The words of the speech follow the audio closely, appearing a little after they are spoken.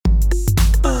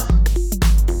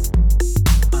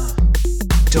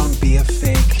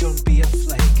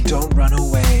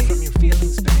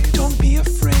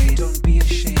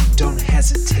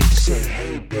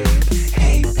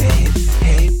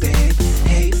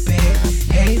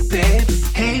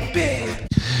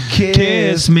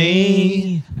just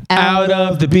me out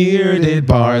of the bearded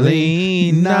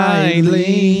barley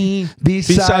nightly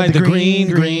beside the green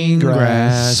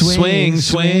grass. Swing,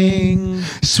 swing,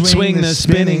 swing the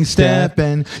spinning step,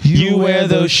 and you wear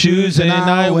those shoes and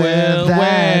I wear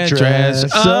that dress.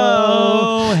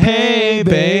 Oh, hey,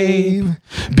 babe,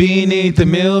 beneath the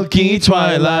milky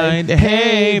twilight.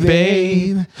 Hey,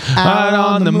 babe, out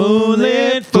on the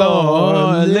moonlit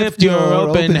floor, lift your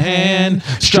open hand,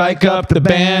 strike up the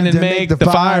band and make the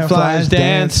fireflies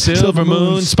dance, silver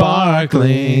moon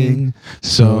sparkling.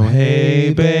 So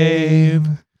hey, babe.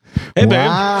 Hey, babe.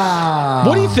 Wow.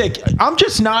 What do you think? I'm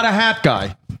just not a hat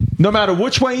guy. No matter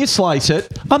which way you slice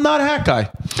it, I'm not a hat guy.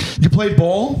 You played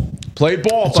ball? Played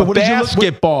ball. So what did you look-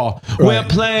 basketball. Right. We're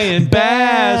playing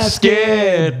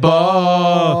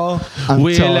basketball. I'm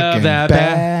We talking love that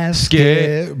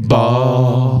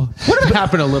basketball. What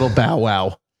happened to Little Bow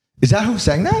Wow? Is that who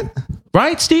sang that?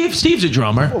 Right, Steve? Steve's a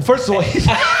drummer. Well, first of all, he's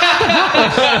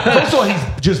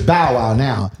just Bow Wow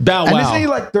now. Bow And Wow. isn't he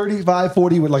like 35,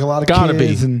 40 with like a lot of Gotta be.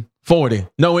 kids? And 40.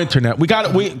 No internet. We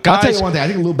got it. I'll tell you one thing. I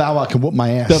think Lil Bow Wow can whoop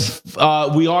my ass.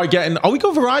 we are getting. Are we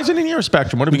going Verizon in here or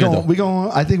Spectrum? What are we going to do?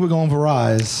 I think we're going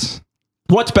Verizon.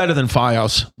 What's better than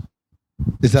Fios?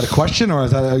 Is that a question or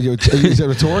is that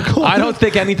rhetorical? I don't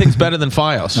think anything's better than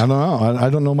Fios. I don't know. I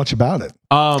don't know much about it.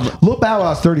 Lil Bow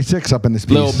Wow's 36 up in this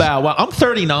piece. Lil Bow Wow. I'm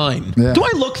 39. Yeah. Do I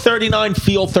look 39,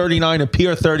 feel 39,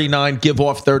 appear 39, give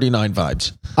off 39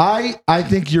 vibes? I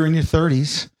think you're in your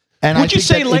 30s. And Would I you think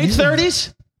say that late if you-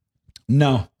 30s?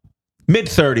 No. Mid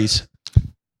 30s.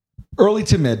 Early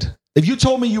to mid. If you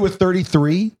told me you were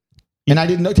 33 and I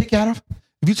didn't know, take your hat off.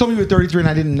 If you told me you were 33 and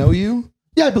I didn't know you,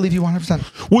 yeah, I believe you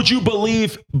 100%. Would you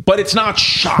believe, but it's not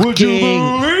shocking. Would you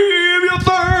believe you're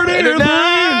 33?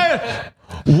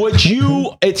 Would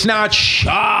you, it's not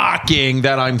shocking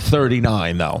that I'm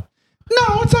 39 though.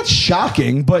 No, it's not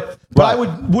shocking, but I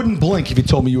wouldn't blink if you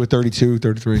told me you were 32,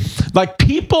 33. Like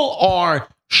people are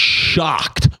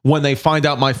shocked when they find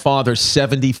out my father's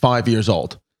 75 years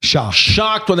old.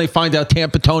 Shocked when they find out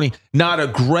Tampa Tony, not a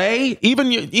gray.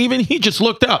 Even he just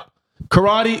looked up.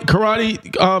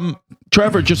 Karate.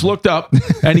 Trevor just looked up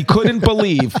and he couldn't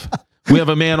believe we have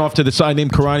a man off to the side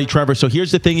named Karate Trevor. So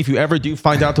here's the thing: if you ever do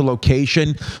find out the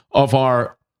location of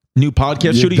our new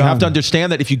podcast studio, you have to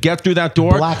understand that if you get through that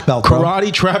door, Black belt, bro.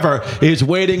 Karate Trevor is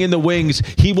waiting in the wings.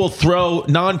 He will throw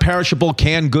non-perishable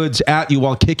canned goods at you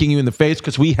while kicking you in the face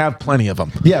because we have plenty of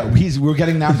them. Yeah, we're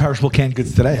getting non-perishable canned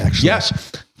goods today, actually.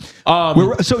 Yes.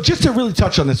 So just to really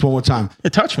touch on this one more time.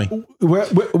 Touch me.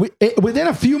 Within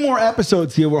a few more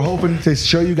episodes here, we're hoping to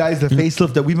show you guys the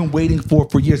facelift that we've been waiting for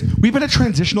years. We've been a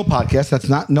transitional podcast. That's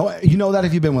not you know that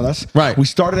if you've been with us. Right. We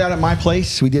started out at my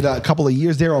place. We did a couple of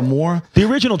years there or more. The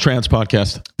original Trans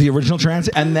podcast. The original Trans,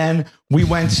 and then we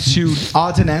went to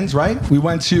Odds and Ends. Right. We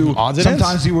went to Odds and Ends?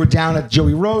 sometimes we were down at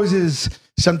Joey Rose's.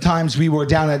 Sometimes we were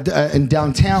down at in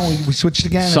downtown. We switched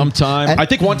again. I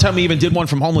think one time we even did one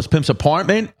from Homeless Pimp's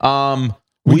apartment.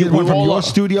 We did one from all your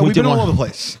studio. We've been all over the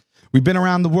place. We've been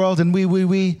around the world, and we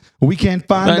can't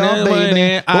find our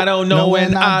baby. I don't know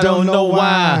and I don't know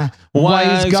why. Why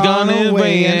it's gone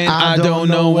away and I don't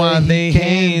know why they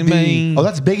hate me. Oh,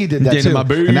 that's Biggie did that Did too. my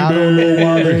baby. And I don't know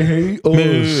why they hate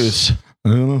us.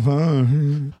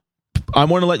 I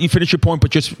want to let you finish your point,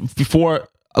 but just before,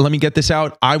 let me get this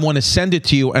out. I want to send it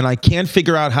to you, and I can't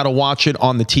figure out how to watch it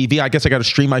on the TV. I guess I got to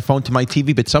stream my phone to my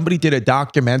TV, but somebody did a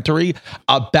documentary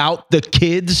about the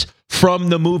kids from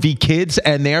the movie Kids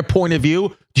and their point of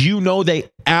view. Do you know they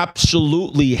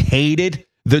absolutely hated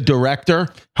the director?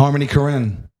 Harmony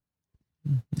Korine.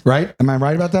 Right? Am I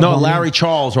right about that? No, Harmony? Larry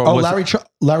Charles. Or Larry Clark.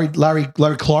 Larry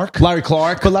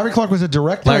Clark. But Larry Clark was a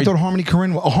director. I thought Harmony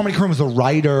Korine. Harmony Korine was a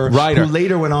writer. Who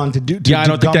later went on to do. I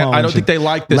don't think they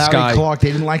liked this Larry guy. Larry Clark.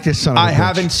 They didn't like this son. I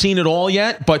haven't seen it all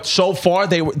yet, but so far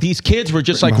these kids were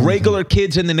just like regular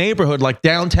kids in the neighborhood, like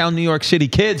downtown New York City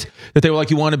kids that they were like,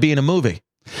 you want to be in a movie.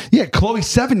 Yeah, Chloe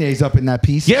Sevigny's up in that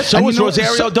piece. Yeah, so was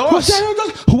Rosario Dawes.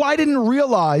 Who I didn't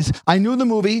realize. I knew the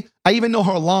movie. I even know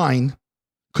her line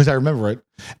because I remember it.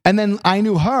 And then I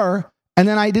knew her. And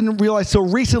then I didn't realize so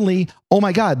recently, oh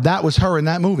my God, that was her in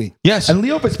that movie. Yes. And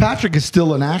Leo Fitzpatrick is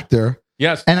still an actor.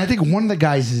 Yes. And I think one of the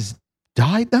guys is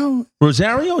died though.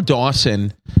 Rosario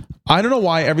Dawson. I don't know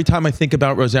why every time I think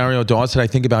about Rosario Dawson, I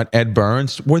think about Ed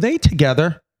Burns. Were they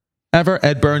together ever?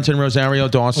 Ed Burns and Rosario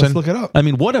Dawson? Let's look it up. I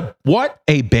mean, what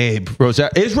a babe.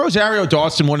 Is Rosario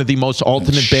Dawson one of the most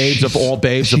ultimate babes of all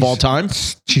babes of all time?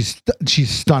 She's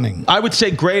stunning. I would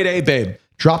say grade A babe.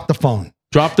 Drop the phone.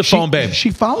 Drop the phone, babe. She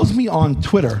follows me on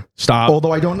Twitter. Stop.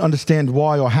 Although I don't understand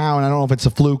why or how, and I don't know if it's a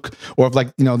fluke or if,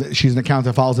 like, you know, she's an account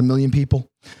that follows 1 million people.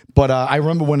 But I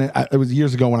remember when it was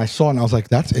years ago when I saw it, and I was like,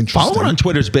 that's interesting. Following on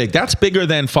Twitter is big. That's bigger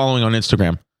than following on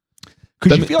Instagram.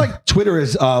 Because you feel like Twitter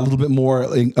is a little bit more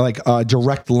like a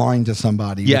direct line to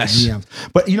somebody. Yes. DMs.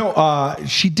 But, you know,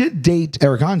 she did date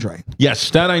Eric Andre. Yes,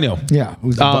 that I know. Yeah.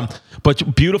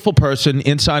 But beautiful person,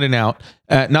 inside and out.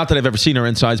 Not that I've ever seen her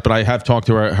insides, but I have talked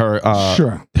to her.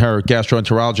 Her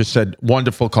gastroenterologist said,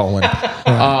 wonderful colon.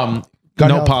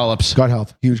 No polyps. Gut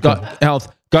health. Huge gut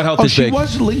health. Gut health is big. She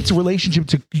was linked to relationship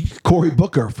to Cory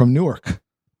Booker from Newark.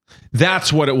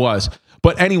 That's what it was.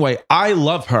 But anyway, I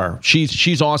love her.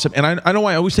 She's awesome. And I know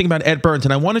I always think about Ed Burns,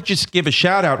 and I want to just give a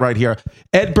shout out right here.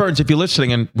 Ed Burns, if you're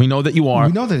listening, and we know that you are.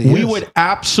 We know that he is. We would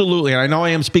absolutely, and I know I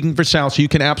am speaking for Sal, so you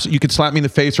can slap me in the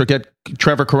face or get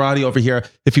Trevor Karate over here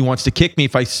if he wants to kick me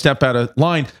if I step out of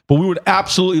line. But we would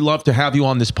absolutely love to have you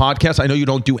on this podcast. I know you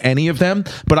don't do any of them,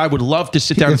 but I would love to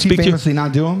sit down and speak to you. Does he famously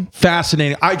not do them?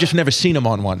 Fascinating. I just never seen him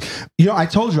on one. You know, I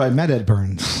told you I met Ed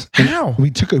Burns. How?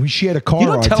 We shared a car ride.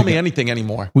 You don't tell me anything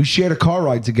anymore. We shared a car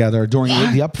ride together during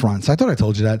the upfronts. I thought I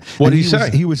told you that. What did he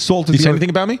say? He was salted. Did he say anything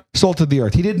about me? Salted the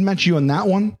earth. He didn't mention you in that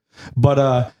one,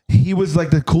 but he was like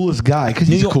the coolest guy because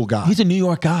he's a cool guy. He's a New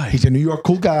York guy. He's a New York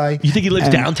cool guy. You think he lives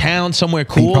downtown somewhere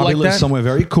cool? He probably like lives that? somewhere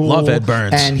very cool. Love Ed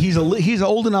Burns. And he's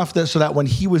old enough so that when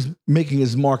he was making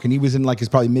his mark and he was in like his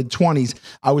probably mid-20s,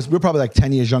 we're probably like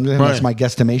 10 years younger than him. Right. That's my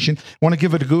guesstimation. Want to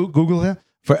give it a Google there?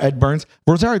 For Ed Burns,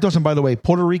 Rosario Dawson, by the way,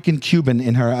 Puerto Rican Cuban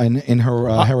in her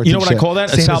heritage. You know what I call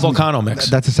that? A Sal Volcano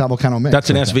mix. That's a Sal Volcano mix. That's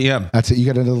an SVM. That's it. You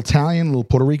got a little Italian, a little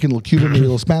Puerto Rican, a little Cuban, maybe a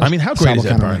little Spanish. I mean, how great is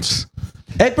Ed Burns? Mix.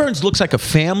 Ed Burns looks like a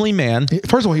family man.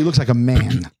 First of all, he looks like a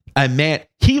man. A man.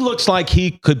 He looks like he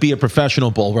could be a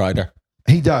professional bull rider.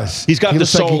 He does. He's got the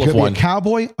soul of one. Be a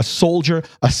cowboy, a soldier,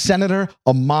 a senator,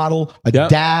 a model, a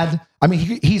dad. I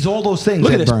mean, he's all those things.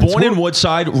 Look at Ed this. Burns. Born in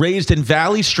Woodside, raised in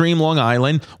Valley Stream, Long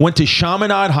Island, went to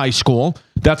Chaminade High School.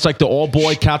 That's like the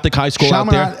all-boy Catholic high school out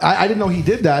there. I didn't know he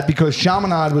did that because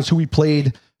Chaminade was who he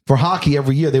played for hockey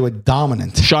every year. They were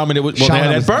dominant. Chaminade they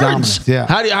had Ed Burns. Yeah.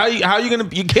 How are you going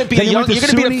to? You can't be you're going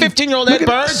to be a 15-year-old Ed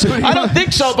Burns. I don't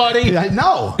think so, buddy.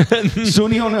 No.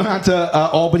 SUNY went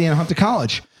to Albany and Hunter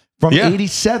College. From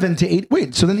 87 to 8.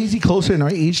 Wait, so then is he closer in our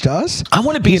age to us? I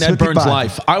want to be in Ed Burns'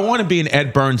 life. I want to be in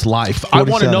Ed Burns' life. 47.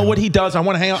 I want to know what he does. I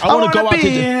want to hang out. I want to go out to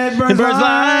Ed Burns'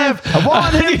 life. I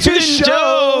want him to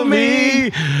show me.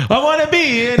 I want to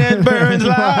be in Ed Burns'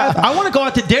 life. I want to go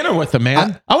out to dinner with him,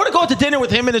 man. I want to go out to dinner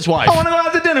with him and his wife. I want to go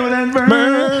out to dinner with Ed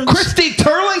Burns. Christy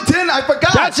Turlington. I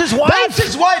forgot. That's his wife. That's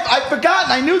his wife. I forgot.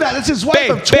 I knew that. That's his wife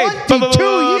of 22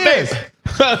 years.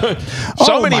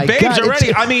 So many babes already.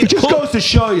 It just goes to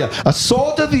show you. A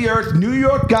salt of the earth, New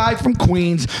York guy from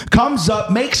Queens, comes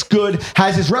up, makes good,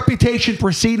 has his reputation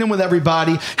preceding him with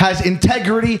everybody, has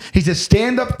integrity. He's a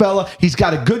stand-up fella. He's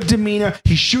got a good demeanor.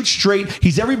 He shoots straight.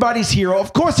 He's everybody's hero.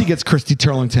 Of course he gets Christy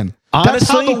Turlington. Honestly, that's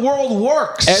how the world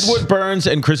works. Edward Burns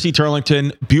and Christy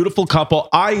Turlington, beautiful couple.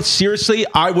 I would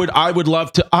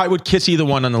kiss either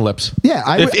one on the lips. Yeah,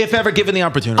 if ever given the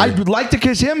opportunity. I would like to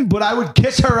kiss him, but I would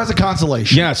kiss her as a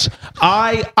consolation. Yes,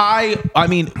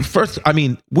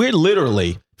 we're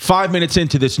literally 5 minutes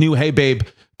into this new Hey Babe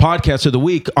podcast of the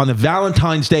week on the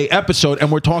Valentine's Day episode, and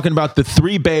we're talking about the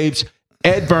three babes.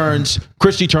 Ed Burns,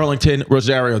 Christy Turlington,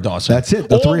 Rosario Dawson. That's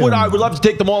it. I would love to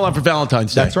take them all out for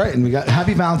Valentine's Day. That's right. And we got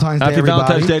Happy Valentine's Day, Happy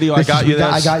Valentine's Day to you. I got you this.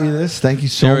 I got you this. Thank you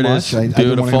so much.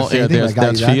 Beautiful.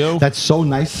 That's for you. That's so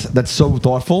nice. That's so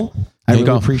thoughtful. I really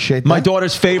appreciate that. My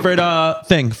daughter's favorite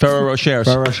thing, Ferrero Rochers.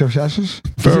 Ferrero Rochers?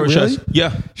 Ferrero Rochers. Really?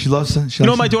 Yeah. She loves it. You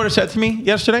know what my daughter said to me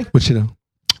yesterday? What'd she do?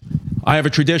 I have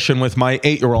a tradition with my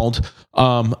 8-year-old.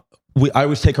 I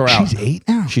always take her out. She's 8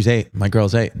 now? She's 8. My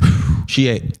girl's 8. She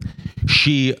 8.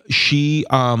 She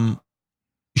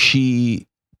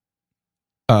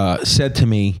said to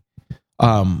me,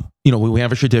 we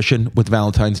have a tradition with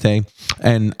Valentine's Day,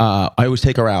 and I always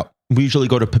take her out. We usually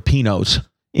go to Pepino's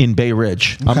in Bay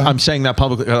Ridge. Okay. I'm saying that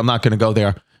publicly. I'm not going to go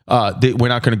there. We're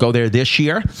not going to go there this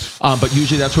year, but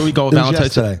usually that's where we go.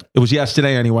 Valentine's Day. It was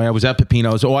yesterday anyway. I was at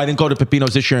Pepino's. I didn't go to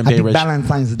Pepino's this year in Bay Ridge.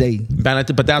 Valentine's Day.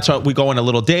 But that's how we go on a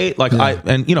little date.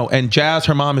 And Jazz,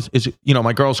 her mom is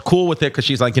my girl's cool with it because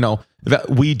she's like,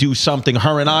 we do something.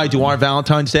 Her and I do our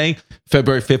Valentine's Day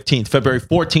February 15th. February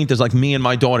 14th is like me and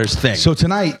my daughter's thing. So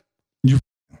tonight,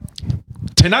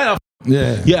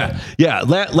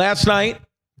 Last night,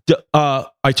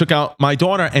 I took out my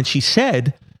daughter, and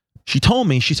she told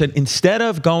me, instead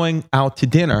of going out to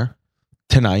dinner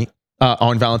tonight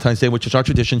on Valentine's Day, which is our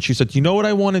tradition, she said, you know what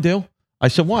I want to do? I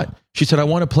said, what? She said, I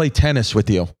want to play tennis with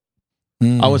you.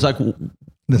 I was like,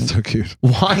 That's so cute.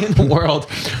 Why in the world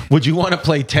would you want to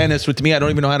play tennis with me? I don't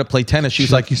even know how to play tennis.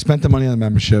 She's like, you spent the money on the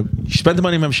membership. she spent the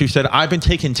money on membership. She said, I've been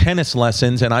taking tennis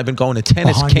lessons and I've been going to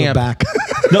tennis Behind your camp. back.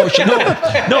 No,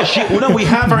 we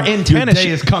have her in tennis. Your day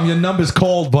has come. Your number's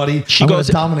called, buddy. She I'm goes,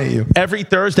 gonna dominate you. Every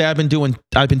Thursday I've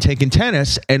been taking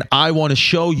tennis and I want to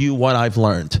show you what I've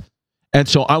learned. And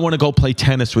so I want to go play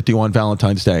tennis with you on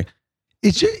Valentine's Day.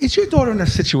 Is your daughter in a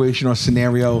situation or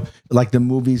scenario like the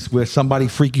movies where somebody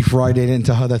Freaky Friday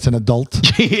into her that's an adult?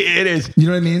 It is. You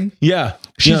know what I mean? Yeah.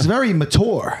 She's very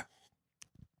mature.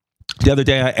 The other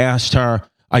day I asked her,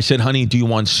 I said, honey, do you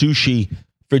want sushi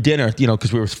for dinner? You know,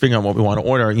 because we were figuring out what we want to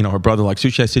order. You know, her brother likes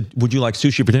sushi. I said, would you like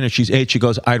sushi for dinner? She's 8. She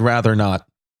goes, I'd rather not.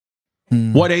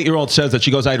 What 8-year-old says that?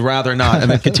 She goes, I'd rather not, and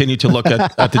then continue to look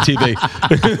at the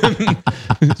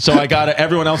TV. So I got it.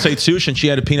 Everyone else ate sushi, and she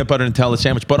had a peanut butter and Nutella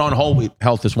sandwich, but on whole wheat.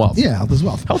 Health is wealth. Yeah, health is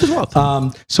wealth. Health is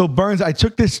wealth. So Burns, I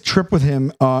took this trip with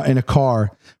him in a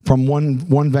car from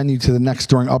one venue to the next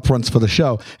during upfronts for the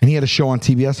show, and he had a show on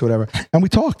TBS or whatever, and we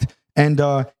talked. And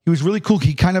he was really cool.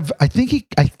 He kind of, I think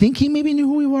he maybe knew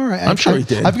who we were. I'm sure he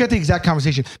did. I forgot the exact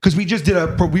conversation because we just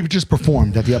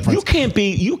performed at the upfront.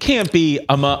 You can't be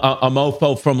a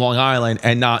mofo from Long Island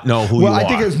and not know who you are. Well, I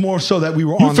think it was more so that we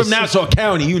were You're on from Nassau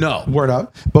County, you know. Word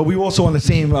up. But we were also on the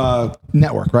same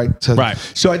network, right? So, right.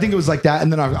 So I think it was like that. And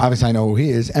then obviously I know who he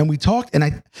is. And we talked,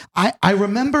 and I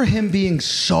remember him being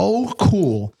so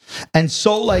cool and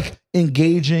so like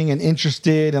engaging and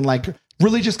interested and like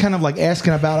really just kind of like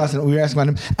asking about us, and we were asking about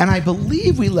him. And I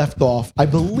believe we left off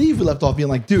being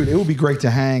like, dude, it would be great to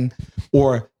hang,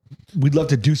 or we'd love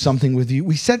to do something with you.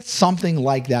 We said something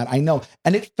like that. I know.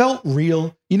 And it felt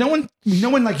real. You know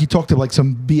when like you talk to like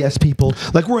some BS people,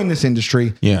 like we're in this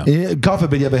industry. Yeah. God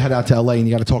forbid you ever head out to LA and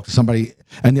you got to talk to somebody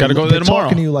and they're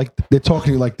talking to you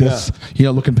like this, you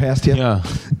know, looking past you. Yeah.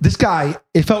 This guy,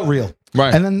 it felt real.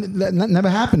 Right. And then that never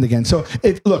happened again. So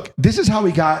look, this is how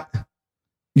we got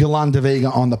Yolanda Vega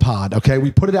on the pod. Okay.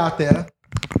 We put it out there.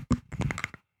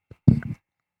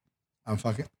 I'm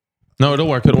fucking. No, it'll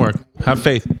work. Have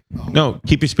faith. No,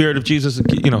 keep your spirit of Jesus.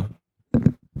 You know.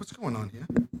 What's going on here?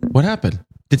 What happened?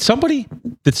 Did somebody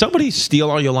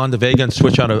steal our Yolanda Vega and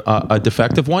switch out a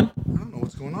defective one? I don't know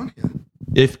what's going on here.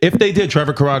 If they did,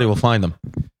 Trevor Karate will find them.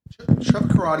 Trevor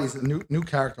Karate is a new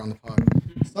character on the pod.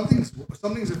 Something's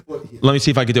afoot here. Let me see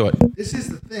if I can do it. This is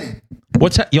the thing.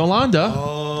 What's that? Yolanda?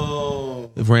 Oh.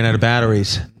 We've ran out of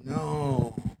batteries.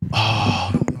 No.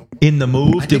 Oh. In the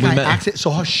move?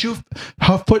 So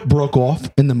her foot broke off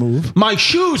in the move. My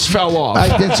shoes fell off. I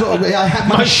had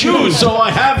my shoes, so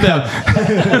I have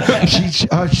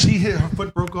them. She hit her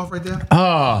foot broke off right there.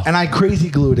 Oh. And I crazy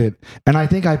glued it. And I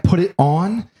think I put it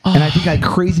on. And I think I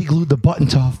crazy glued the button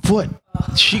to her foot.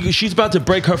 She's about to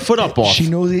break her foot up off. She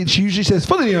knows it. She usually says,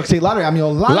 for the New York State Lottery, I'm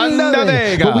Yolanda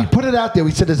Vega. But we put it out there.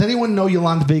 We said, does anyone know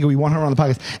Yolanda Vega? We want her on the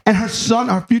podcast. And her son,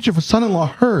 our future son-in-law,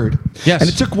 heard. Yes. And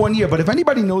it took 1 year. But if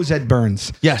anybody knows Ed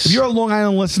Burns, yes. If you're a Long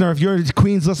Island listener, if you're a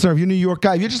Queens listener, if you're a New York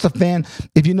guy, if you're just a fan,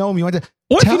 if you know him, you want to.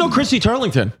 What if you know Chrissy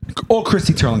Turlington? Or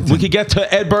Chrissy Turlington. We could get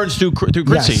to Ed Burns through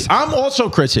Chrissy. Yes. I'm also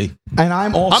Chrissy. And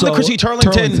I'm the Chrissy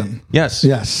Turlington. Yes.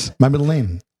 Yes. My middle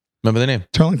name. Remember the name?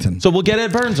 Turlington. So we'll get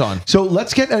Ed Burns on. So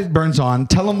let's get Ed Burns on.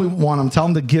 Tell him we want him. Tell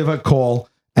him to give a call,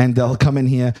 and they'll come in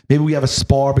here. Maybe we have a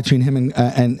spar between him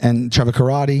and Trevor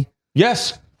Karate.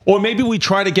 Yes. Or maybe we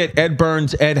try to get Ed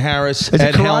Burns, Ed Harris, Is Ed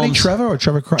it Karate Helms. Trevor or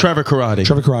Trevor Karate? Trevor Karate.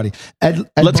 Trevor Karate.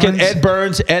 Let's get Ed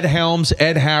Burns, Ed Helms,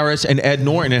 Ed Harris, and Ed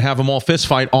Norton and have them all fist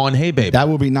fight on Hey Babe. That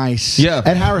would be nice. Yeah.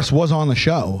 Ed Harris was on the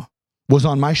show. Was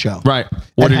on my show. Right.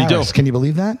 What did he do? Can you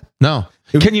believe that? No.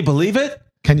 Can you believe it?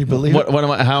 Can you believe it?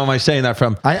 How am I saying that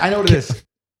from? I know what it is.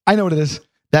 I know what it is.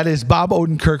 That is Bob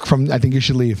Odenkirk from I Think You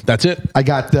Should Leave. That's it. I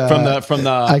got from the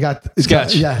I got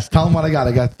sketch. Yes. Tell them what I got.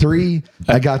 I got 3.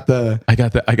 I got the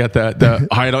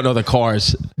I don't know the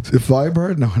cars. The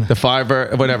Firebird? No. The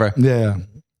Firebird, whatever. Yeah.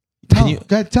 Tell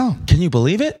him. Can you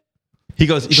believe it? He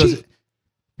goes.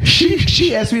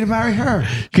 She asked me to marry her.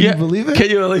 Can you believe it?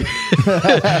 Can you believe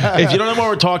it? If you don't know what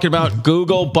we're talking about,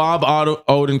 Google Bob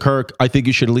Odenkirk, I Think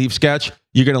You Should Leave sketch.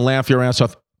 You're going to laugh your ass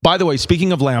off. By the way,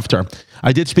 speaking of laughter,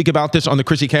 I did speak about this on the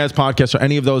Chrissy Kaz podcast, so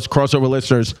any of those crossover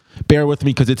listeners, bear with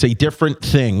me because it's a different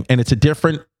thing and it's a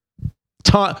different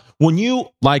time. When you,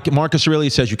 like Marcus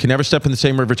Aurelius says, you can never step in the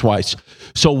same river twice.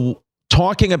 So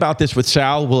talking about this with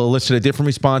Sal will elicit a different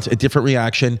response, a different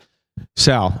reaction.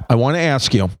 Sal, I want to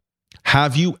ask you,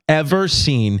 have you ever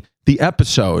seen the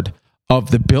episode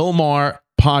of the Bill Maher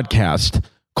podcast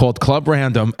called Club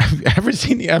Random? Have you ever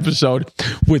seen the episode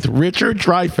with Richard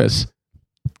Dreyfuss?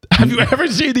 Have you ever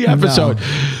seen the episode? No.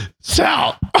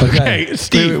 Sal. Okay.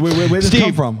 Steve. Where does it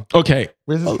come from? Okay.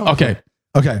 Where does it come from?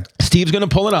 Okay. Steve's going to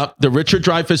pull it up. The Richard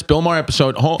Dreyfuss, Bill Maher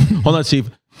episode. Hold on,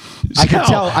 Steve. I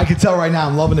can tell right now.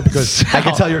 I'm loving it because I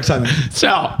can tell you're excited.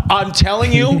 Sal, I'm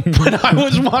telling you, when I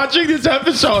was watching this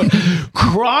episode,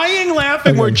 crying,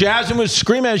 laughing, where Jasmine was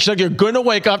screaming, she's like, "You're going to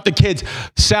wake up the kids."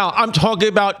 Sal, I'm talking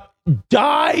about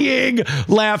dying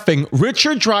laughing.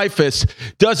 Richard Dreyfuss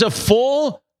does a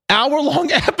full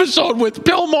hour-long episode with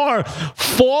Bill Maher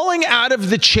falling out of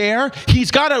the chair.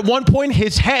 He's got at one point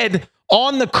his head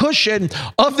on the cushion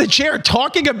of the chair,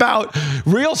 talking about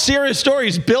real serious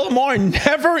stories. Bill Maher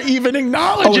never even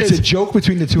acknowledges. Oh, it's a joke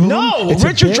between the two of them? No,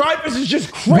 Richard Dreyfuss is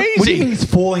just crazy. What do you mean he's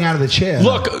falling out of the chair?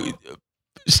 Look,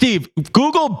 Steve,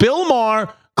 Google Bill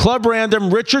Maher, Club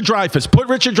Random, Richard Dreyfuss. Put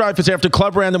Richard Dreyfuss after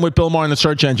Club Random with Bill Maher in the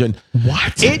search engine.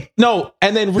 What? No,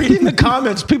 and then reading the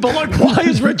comments, people are like, why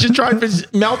is Richard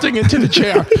Dreyfuss melting into the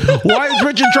chair? Why is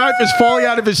Richard Dreyfuss falling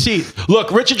out of his seat?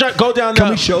 Look, Richard Dreyfuss, go down there.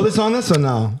 Can we show this on this or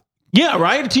no? Yeah,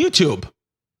 right? It's YouTube.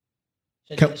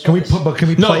 Can we play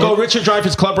go it? Richard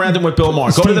Dreyfuss Club Random with Bill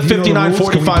Maher. Go to the Steve, you know the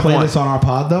rules? 5945 Can we play one. this on our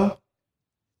pod though?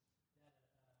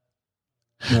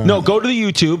 No, go to the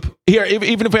YouTube. Here,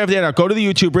 even if we have the edit, go to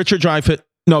the YouTube. Richard Dreyfuss.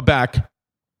 No, back.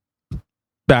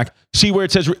 See where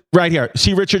it says right here.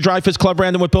 See Richard Dreyfuss Club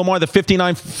Random with Bill Maher, the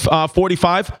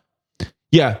 5945.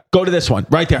 Yeah, go to this one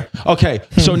right there. Okay,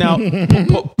 so now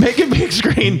make it big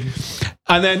screen.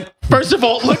 And then, first of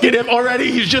all, look at him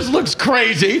already. He just looks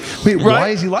crazy. Wait, right? why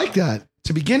is he like that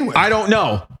to begin with? I don't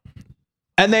know.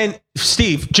 And then,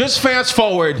 Steve, just fast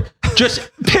forward.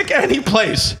 Just pick any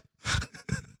place.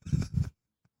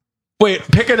 Wait,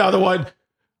 pick another one.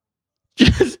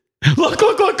 Just look.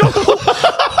 Look at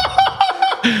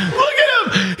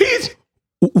him. He's...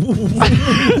 And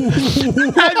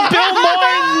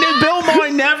Bill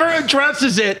Maher never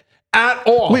addresses it at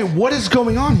all. Wait, what is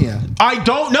going on here? I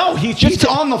don't know. He's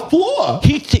on the floor.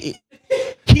 He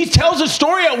tells a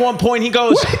story at one point. He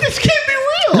goes, Wait, this can't be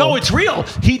real. No, it's real.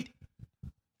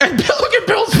 And look at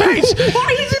Bill's face.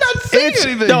 Why is he not saying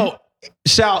anything? No,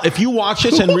 Sal, if you watch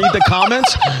this and read the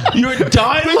comments, you're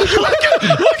dying. Look at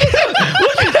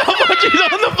how much he's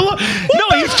on the floor. No,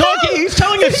 he's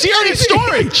telling a serious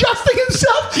story. Adjusting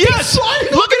himself. Yes.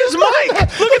 Look at his mic.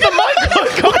 Look at the mic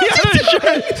coming out of his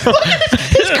shirt. Look at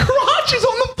his crotch is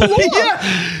on the floor.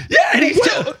 Yeah. And he's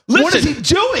listen. What is he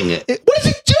doing? What is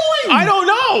he doing? I don't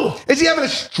know. Is he having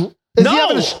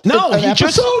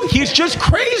He's just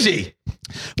crazy.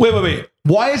 Wait.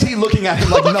 Why is he looking at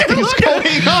him like nothing's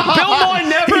going on? Bill Maher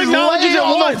never acknowledges it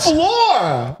once. On the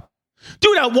floor.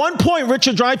 Dude, at one point,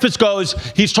 Richard Dreyfuss goes,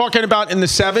 he's talking about in the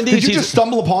 70s. Did you just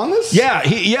stumble upon this? Yeah,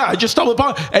 I just stumbled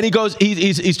upon it. And he goes,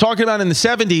 he's talking about in the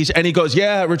 70s, and he goes,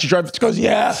 yeah, Richard Dreyfuss goes,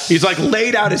 yeah. He's like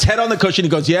laid out his head on the cushion. He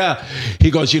goes, yeah.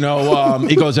 He goes, he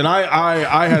goes, and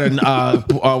I had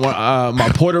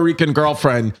my Puerto Rican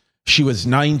girlfriend. She was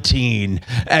 19.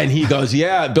 And he goes,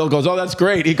 yeah. Bill goes, oh, that's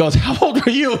great. He goes, how old are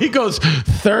you? He goes,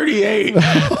 38.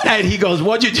 And he goes,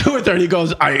 what'd you do with her? And he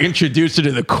goes, I introduced her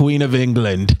to the Queen of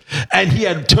England. And he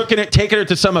had taken her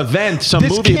to some event, some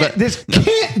movie. This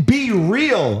can't be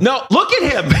real. No, look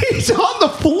at him. He's on the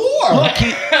floor.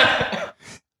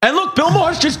 And look, Bill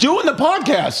Maher's just doing the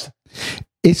podcast.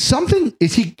 Is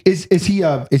he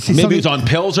Maybe he's on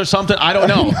pills or something. I don't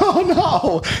know.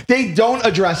 No. They don't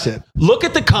address it. Look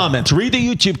at the comments. Read the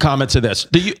YouTube comments of this.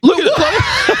 Look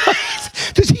at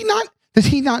it. Does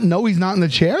he not know he's not in the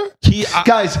chair?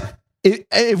 Guys,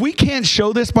 if we can't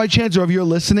show this by chance, or if you're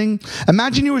listening,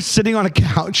 imagine you were sitting on a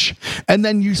couch and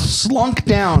then you slunk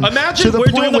down. Imagine we're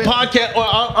doing the podcast.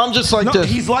 I'm just like this.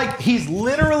 He's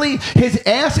literally, his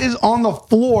ass is on the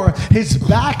floor, his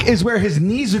back is where his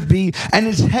knees would be, and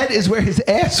his head is where his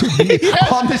ass would be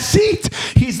on the seat.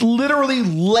 He's literally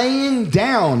laying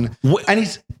down, and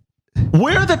he's.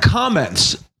 Where are the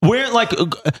comments? Where,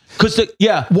 because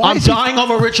I'm dying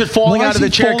over Richard falling out of the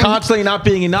chair constantly, not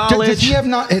being acknowledged.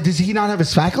 Does he not have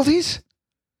his faculties?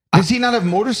 Does he not have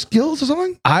motor skills or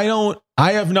something? I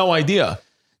have no idea.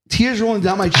 Tears rolling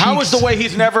down my cheeks. How is the way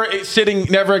he's never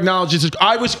acknowledges?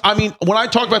 When I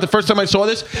talked about the first time I saw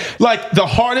this, like the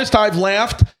hardest I've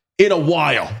laughed in a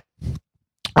while.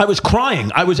 I was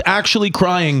crying. I was actually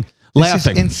crying,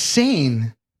 laughing. This is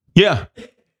insane. Yeah.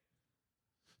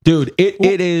 Dude,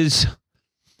 it is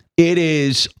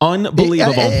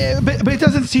unbelievable. But it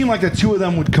doesn't seem like the two of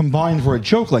them would combine for a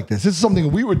joke like this. This is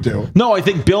something we would do. No, I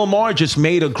think Bill Maher just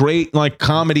made a great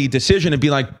comedy decision and be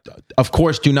like, of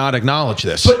course, do not acknowledge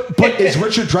this. But is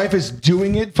Richard Dreyfuss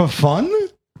doing it for fun?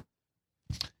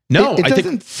 No, it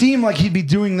doesn't seem like he'd be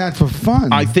doing that for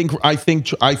fun. I think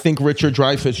Richard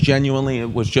Dreyfuss genuinely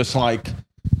was just like,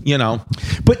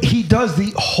 But he does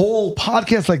the whole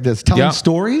podcast like this, telling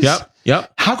stories.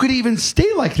 Yep. How could he even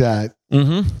stay like that?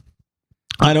 Mm-hmm.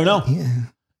 I don't know. Yeah.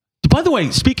 By the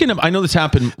way, speaking of, I know this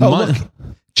happened. Look,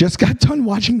 just got done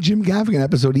watching Jim Gaffigan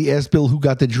episode. He asked Bill who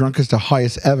got the drunkest or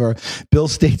highest ever. Bill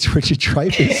states Richard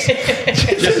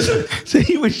Dreyfuss. So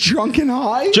he was drunk and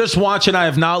high. Just watching, I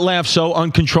have not laughed so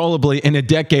uncontrollably in a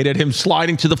decade at him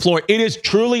sliding to the floor. It is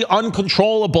truly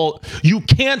uncontrollable. You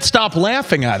can't stop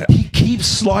laughing at it. He keeps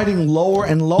sliding lower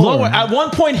and lower. At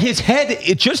one point, his head,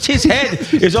 his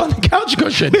head is on the couch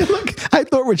cushion. Wait, look, I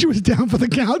thought Richard was down for the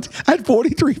count at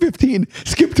 43:15.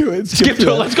 Skip to it. Skip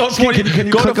to it. Let's go. Can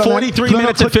you go to 43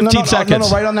 minutes and 15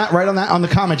 seconds. No, right on that on the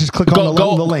comment. Just click on the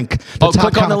link.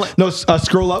 Click on the link. No,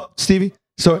 scroll up, Stevie.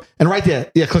 So, and right there.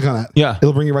 Yeah, click on that. Yeah.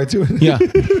 It'll bring you right to it. Yeah.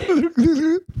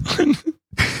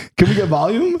 Can we get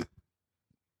volume? Look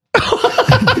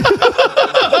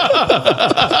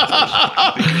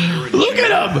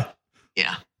at him.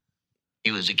 Yeah.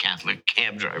 He was a Catholic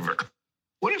cab driver.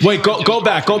 Wait, go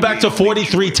back to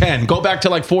 43:10. Go back to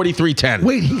like 43:10.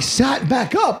 Wait, he sat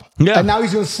back up. Yeah. And now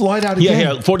he's going to slide out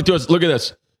again. Yeah, 42. Look at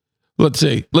this. Let's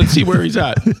see where he's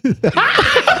at. Look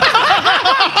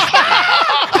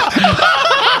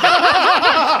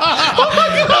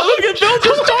at Bill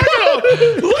just talking to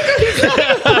him. Look at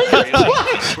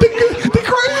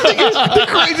The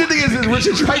crazy thing is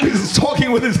Richard Dreyfuss is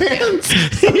talking with his hands.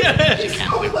 Yes.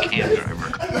 Catholic cab driver.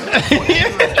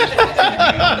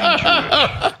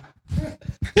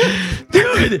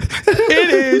 Dude,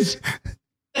 it is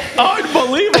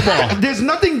unbelievable. There's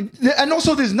nothing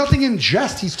in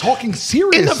jest. He's talking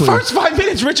seriously. In the first 5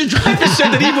 minutes, Richard Dreyfuss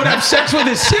said that he would have sex with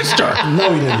his sister.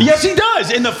 No, he didn't. Yes, he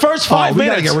does. In the first 5 we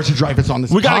minutes. gotta get Richard Dreyfuss on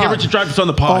this. We gotta pod. get Richard Dreyfuss on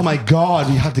the pod. Oh my God,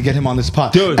 we have to get him on this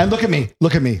pod, dude. And look at me.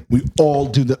 We all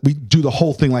do the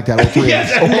whole thing like that. All three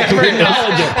Yes, of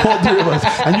us. All three of us.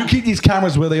 And you keep these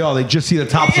cameras where they are. They just see the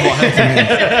tops of our heads.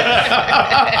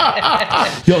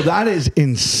 Yo, that is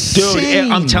insane.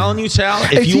 Dude, I'm telling you, Sal.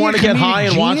 If you want to get high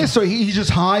and watch, so he's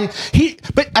just high.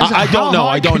 I don't know.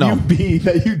 I don't know. You be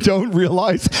that you don't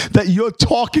realize that you're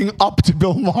talking up to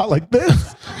Bill Maher like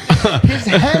this. His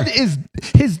head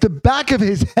the back of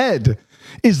his head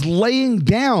is laying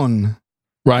down.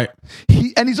 Right.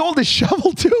 He's all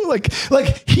disheveled too. Like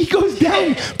he goes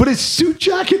down, but his suit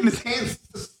jacket and his hands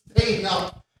staying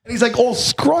up, and he's like all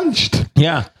scrunched.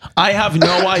 Yeah, I have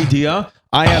no idea.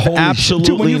 I have absolutely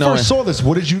Dude, when you no first saw this,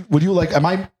 what did you like?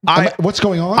 What's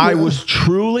going on? I was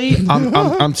truly. I'm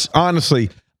honestly.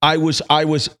 I was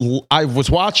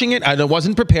watching it. I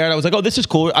wasn't prepared. I was like, oh, this is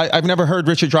cool. I've never heard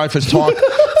Richard Dreyfuss talk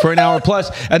for an hour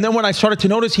plus. And then when I started to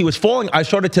notice he was falling, I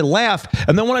started to laugh.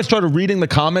 And then when I started reading the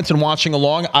comments and watching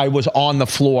along, I was on the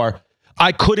floor.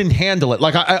 I couldn't handle it.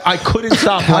 Like I couldn't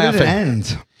stop laughing. How did it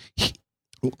end?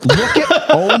 Look at,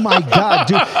 oh my God,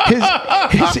 dude.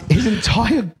 His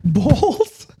entire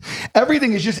balls,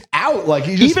 everything is just out. Like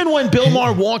even when Bill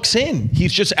Maher walks in,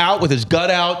 he's just out with his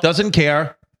gut out, doesn't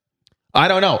care. I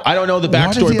don't know the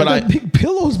backstory, but big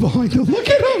pillows behind him. Look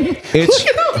at him. Look at him.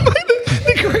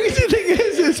 The crazy thing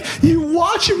is you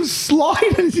watch him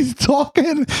slide as he's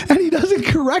talking, and he doesn't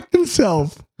correct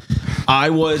himself.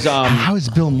 How is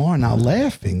Bill Maher now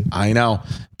laughing? I know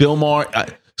Bill Maher.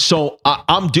 So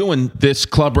I'm doing this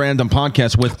Club Random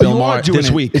podcast with Bill Maher this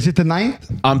week. Is it the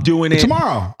 9th? I'm doing it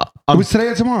tomorrow. It was today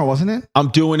or tomorrow, wasn't it? I'm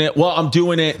doing it. Well, I'm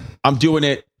doing it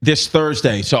this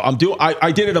Thursday. So I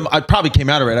did it. I probably came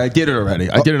out already. I did it already.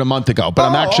 I did it a month ago, but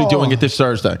I'm actually doing it this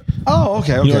Thursday. Oh,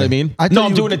 okay. You know what I mean?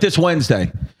 I'm doing it this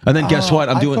Wednesday. And then guess what?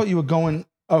 I thought you were going.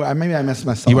 Oh, maybe I messed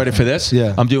myself. You ready for this?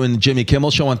 Yeah. I'm doing the Jimmy Kimmel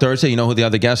show on Thursday. You know who the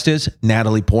other guest is?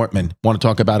 Natalie Portman. Want to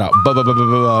talk about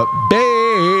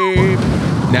babe.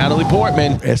 Natalie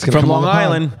Portman from Long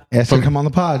Island. Ask her to come on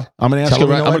the pod. I'm going to ask her.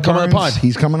 I'm going to come on the pod.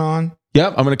 He's coming on.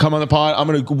 Yep, I'm going to come on the pod. I'm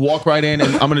going to walk right in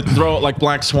and I'm going to throw it like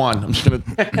Black Swan. I'm just going to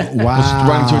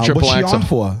run into a triple What's she X. on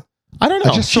for? I don't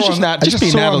know. She's just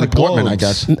be Natalie Portman, I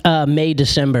guess. May,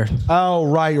 December. Oh,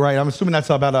 right. I'm assuming that's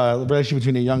about a relationship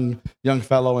between a young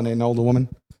fellow and an older woman.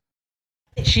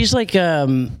 She's like, I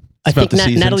think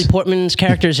Natalie Portman's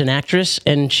character is an actress,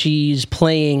 and she's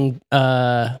playing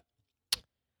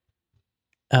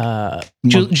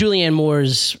Julianne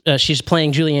Moore's. She's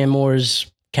playing Julianne Moore's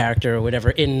character or whatever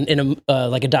in a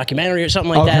like a documentary or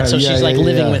something like that. So she's like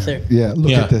living with her. Yeah,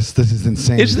 look at this. This is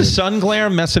insane. Is the sun glare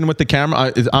messing with the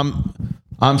camera?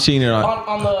 I'm seeing it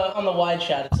on the wide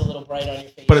shot. It's a little bright on your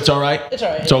face, but it's all right. It's all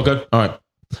right. It's all good. All right.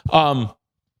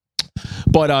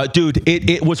 But dude,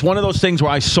 it was one of those things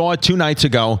where I saw it 2 nights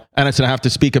ago, and I said I have to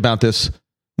speak about this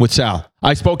with Sal.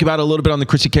 I spoke about it a little bit on the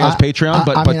Chrissy Chaos Patreon,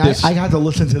 but I had to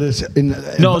listen to this.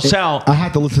 Sal, I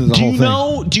had to listen to the whole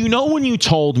thing. Do you know when you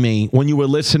told me when you were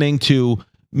listening to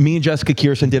me and Jessica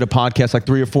Kirson did a podcast like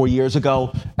 3 or 4 years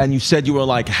ago, and you said you were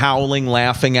like howling,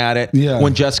 laughing at it. Yeah.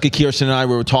 When Jessica Kirson and I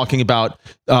were talking about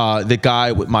the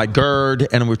guy with my GERD,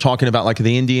 and we were talking about like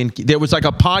the Indian. There was like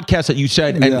a podcast that you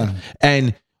said,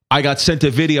 and I got sent a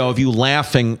video of you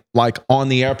laughing, like on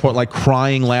the airport, like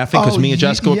crying, laughing, because me and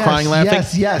Jessica were crying,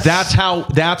 laughing. Yes. That's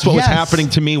what was happening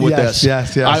to me with this.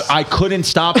 Yes. I couldn't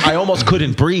stop. I almost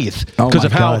couldn't breathe because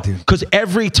of how. Because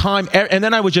every time, and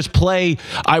then I would just play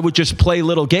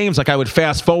little games. Like I would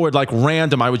fast forward, like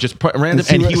random. I would just put random,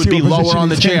 and he would be lower on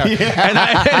the chair.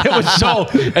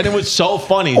 And it was so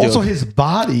funny. Dude. Also, his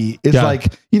body is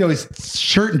like, his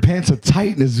shirt and pants are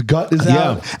tight, and his gut is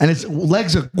out, and his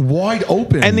legs are wide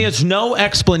open. And there's no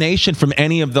explanation from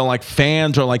any of the like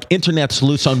fans or like internet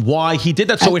sleuths on why he did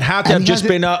that. So it had to have just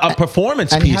been a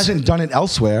performance and piece. He hasn't done it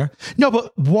elsewhere. No,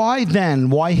 but why then?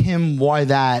 Why him? Why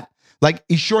that? Like,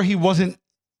 you sure he wasn't?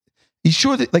 You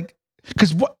sure that like?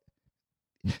 Because what?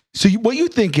 So what you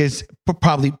think is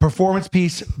probably performance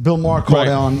piece? Bill Maher called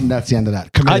on. And that's the end of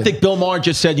that. Committed. I think Bill Maher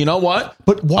just said, you know what?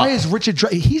 But why is Richard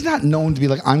Dreyfuss? He's not known to be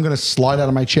like, I'm going to slide out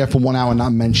of my chair for 1 hour and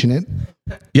not mention it.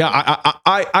 Yeah,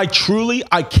 I truly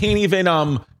can't even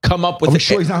come up with. Are we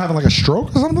sure he's not having like a stroke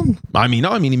or something? I mean,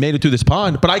 no, he made it through this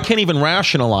pond, but I can't even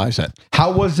rationalize it.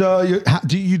 How was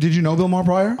did you know Bill Maher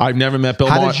prior? I've never met Bill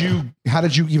Maher. How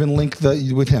did you even link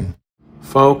with him?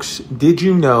 Folks, did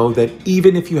you know that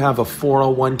even if you have a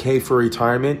 401k for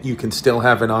retirement, you can still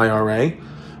have an IRA?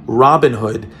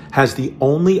 Robinhood has the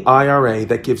only IRA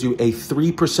that gives you a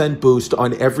 3% boost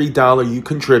on every dollar you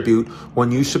contribute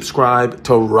when you subscribe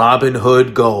to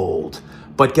Robinhood Gold.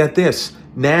 But get this,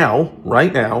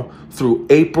 right now, through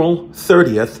April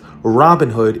 30th,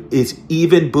 Robinhood is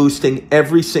even boosting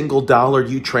every single dollar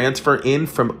you transfer in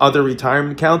from other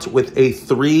retirement accounts with a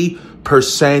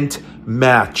 3%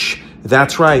 match.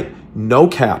 That's right, no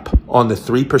cap on the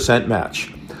 3%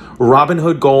 match.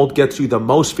 Robinhood Gold gets you the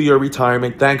most for your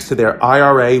retirement thanks to their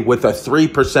IRA with a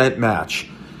 3% match.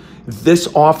 This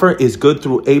offer is good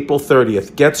through April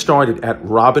 30th. Get started at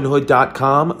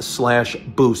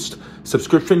Robinhood.com/boost.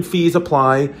 Subscription fees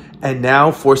apply. And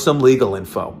now for some legal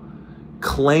info.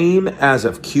 Claim as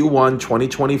of Q1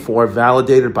 2024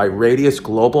 validated by Radius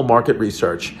Global Market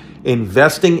Research.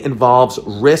 Investing involves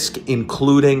risk,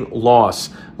 including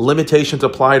loss. Limitations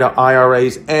apply to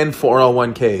IRAs and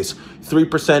 401ks.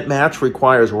 3% match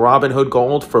requires Robinhood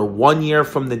Gold for 1 year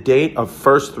from the date of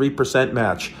first 3%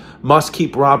 match. Must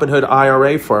keep Robinhood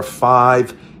IRA for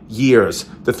 5 years.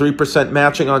 The 3%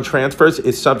 matching on transfers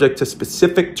is subject to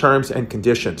specific terms and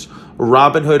conditions.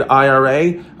 Robinhood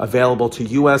IRA available to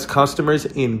U.S. customers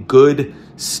in good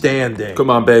standing. Come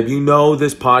on, babe. You know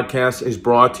this podcast is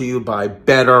brought to you by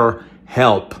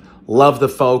BetterHelp. Love the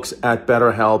folks at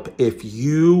BetterHelp. If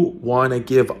you want to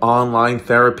give online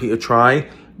therapy a try,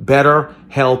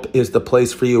 BetterHelp is the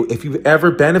place for you. If you've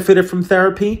ever benefited from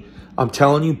therapy, I'm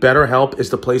telling you, BetterHelp is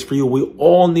the place for you. We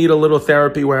all need a little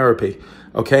therapy.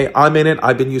 Okay, I'm in it.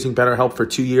 I've been using BetterHelp for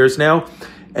 2 years now,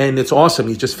 and it's awesome.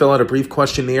 You just fill out a brief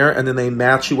questionnaire, and then they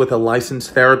match you with a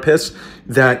licensed therapist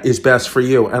that is best for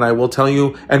you. And I will tell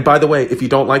you, and by the way, if you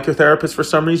don't like your therapist for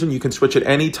some reason, you can switch at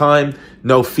any time.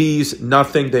 No fees,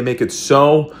 nothing. They make it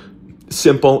so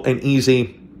simple and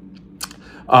easy.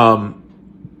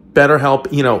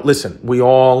 BetterHelp, listen, we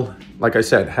all, like I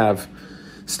said, have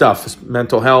stuff,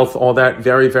 mental health, all that,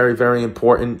 very, very, very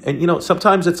important. And,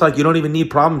 sometimes it's like you don't even need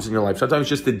problems in your life. Sometimes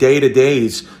just the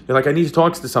day-to-days, you're like, I need to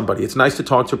talk to somebody. It's nice to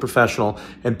talk to a professional,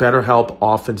 and BetterHelp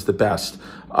often's the best.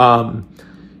 Common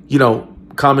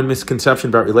misconception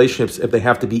about relationships, if they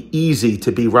have to be easy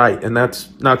to be right, and that's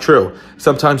not true.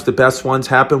 Sometimes the best ones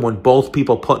happen when both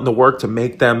people put in the work to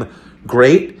make them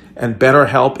great, and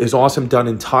BetterHelp is awesome, done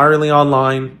entirely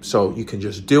online, so you can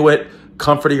just do it.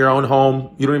 Comfort of your own home.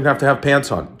 You don't even have to have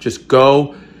pants on. Just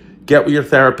go get with your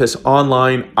therapist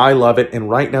online. I love it. And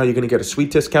right now you're going to get a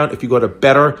sweet discount if you go to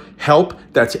BetterHelp.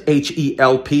 That's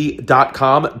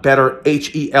HELP.com.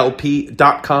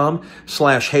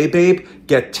 BetterHelp.com/HeyBabe.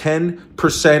 Get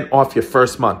 10% off your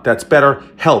first month. That's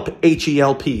BetterHelp.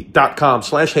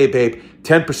 HELP.com/HeyBabe.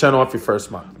 10% off your first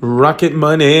month. Rocket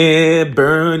Money,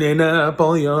 burning up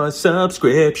all your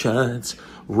subscriptions.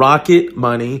 Rocket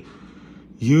Money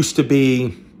used to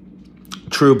be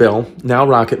Truebill, now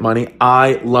Rocket Money.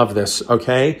 I love this,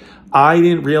 okay? I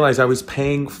didn't realize I was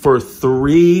paying for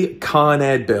 3 Con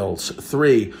Ed bills.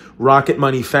 3. Rocket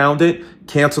Money found it,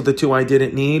 canceled the 2 I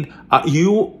didn't need.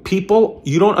 You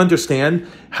don't understand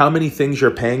how many things you're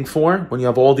paying for when you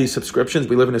have all these subscriptions.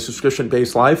 We live in a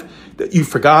subscription-based life that you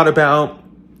forgot about.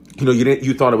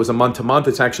 You thought it was a month-to-month.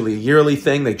 It's actually a yearly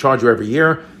thing. They charge you every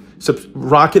year.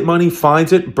 Rocket Money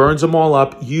finds it, burns them all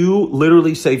up. You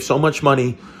literally save so much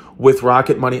money with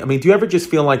Rocket Money. I mean, do you ever just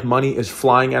feel like money is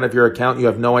flying out of your account? You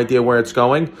have no idea where it's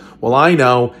going? Well, I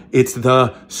know. It's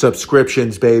the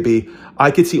subscriptions, baby. I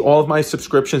could see all of my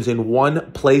subscriptions in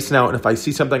one place now, and if I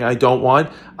see something I don't want,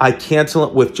 I cancel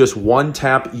it with just one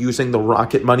tap using the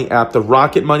Rocket Money app. The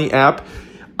Rocket Money app,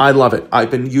 I love it. I've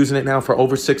been using it now for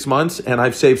over 6 months, and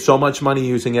I've saved so much money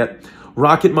using it.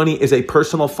 Rocket Money is a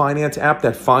personal finance app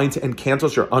that finds and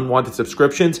cancels your unwanted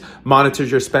subscriptions,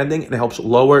 monitors your spending, and helps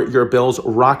lower your bills.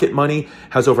 Rocket Money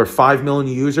has over 5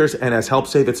 million users and has helped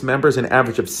save its members an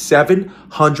average of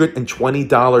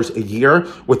 $720 a year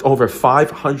with over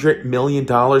 $500 million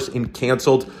in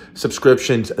canceled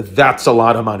subscriptions. That's a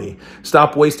lot of money.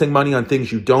 Stop wasting money on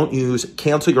things you don't use.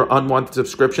 Cancel your unwanted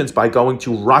subscriptions by going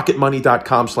to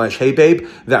rocketmoney.com/heybabe.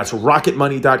 That's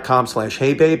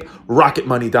rocketmoney.com/heybabe.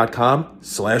 rocketmoney.com/heybabe.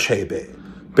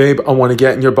 Babe, I want to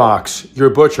get in your box, your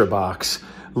Butcher Box.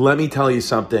 Let me tell you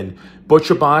something.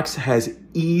 Butcher Box has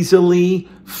easily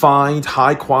find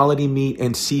high quality meat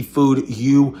and seafood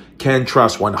you can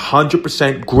trust.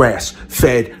 100%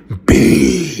 grass-fed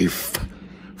beef.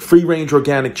 Free-range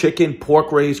organic chicken,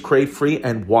 pork raised, crate-free,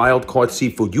 and wild-caught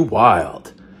seafood. You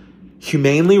wild.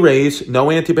 Humanely raised, no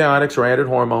antibiotics or added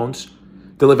hormones.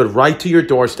 Delivered right to your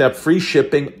doorstep. Free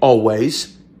shipping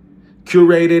always.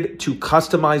 Curated to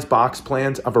customized box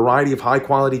plans. A variety of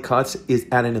high-quality cuts is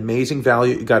at an amazing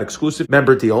value. You got exclusive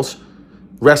member deals,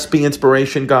 recipe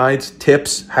inspiration guides,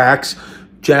 tips, hacks.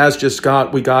 Jazz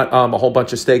we got a whole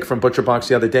bunch of steak from Butcher Box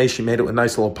the other day. She made it with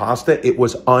nice little pasta. It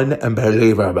was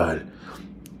unbelievable.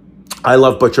 I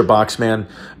love Butcher Box, man.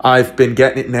 I've been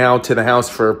getting it now to the house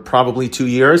for probably 2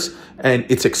 years, and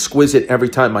it's exquisite every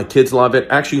time. My kids love it.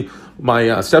 Actually,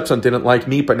 my stepson didn't like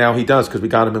meat, but now he does because we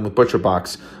got him in with Butcher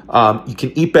Box. You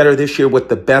can eat better this year with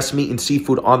the best meat and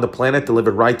seafood on the planet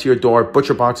delivered right to your door.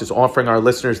 Butcher Box is offering our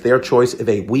listeners their choice of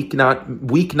a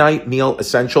weeknight meal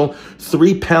essential.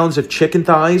 3 pounds of chicken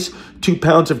thighs, 2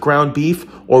 pounds of ground beef,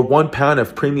 or 1 pound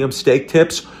of premium steak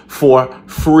tips for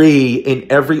free in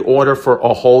every order for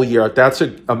a whole year. That's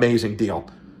an amazing deal.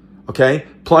 Okay?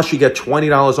 Plus, you get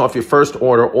 $20 off your first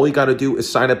order. All you got to do is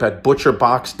sign up at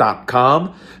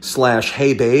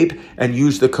butcherbox.com/heybabe and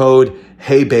use the code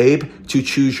HeyBabe to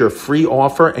choose your free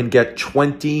offer and get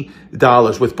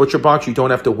 $20. With Butcher Box, you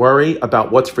don't have to worry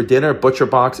about what's for dinner. Butcher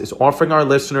Box is offering our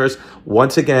listeners,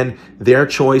 once again, their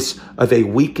choice of a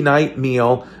weeknight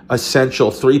meal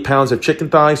essential. 3 pounds of chicken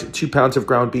thighs, 2 pounds of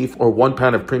ground beef, or 1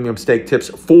 pound of premium steak tips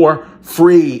for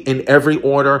free in every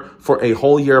order for a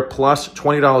whole year, plus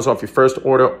 $20 off your first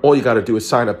order. All you got to do is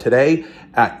sign up today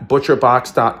at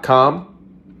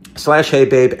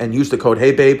butcherbox.com/heybabe and use the code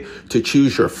HeyBabe to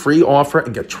choose your free offer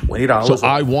and get $20 So off.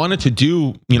 I wanted to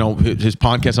do, his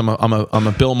podcast. I'm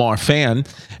a Bill Maher fan,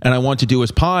 and I wanted to do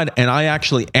his pod. And I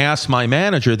actually asked my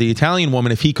manager, the Italian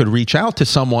woman, if he could reach out to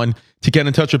someone to get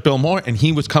in touch with Bill Maher, and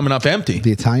he was coming up empty.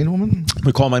 The Italian woman?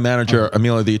 We call my manager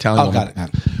Amelia, the Italian woman. Got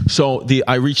it. So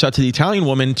I reached out to the Italian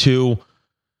woman to,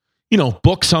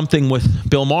 book something with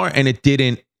Bill Maher, and it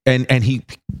didn't. And he,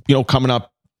 coming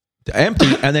up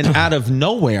empty, and then out of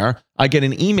nowhere I get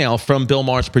an email from Bill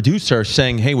Maher's producer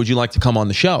saying, "Hey, would you like to come on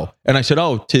the show?" And I said,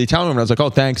 "Oh," to the Italian woman, I was like, "Oh,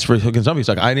 thanks for hooking something." He's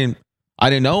like, I didn't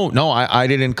know. No, I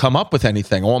didn't come up with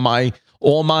anything. All my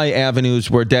avenues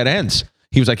were dead ends."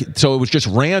 He was like, so it was just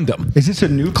random. Is this a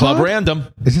new Club pod? Random.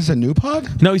 Is this a new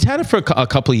pod? No, he's had it for a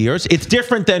couple of years. It's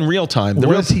different than Real Time.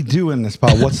 What does he do in this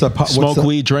pod? What's the pod? Smoke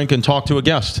weed, drink, and talk to a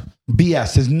guest.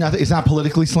 BS. There's nothing. It's not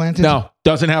politically slanted. No,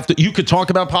 doesn't have to. You could talk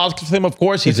about politics with him, of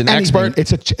course. He's an expert.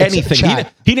 It's anything. A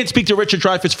chat. He didn't speak to Richard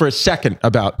Dreyfuss for a second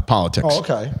about politics. Oh,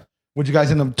 okay. What did you guys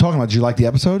end up talking about? Did you like the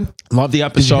episode? Love the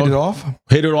episode. Did you hit it off?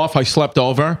 Hit it off. I slept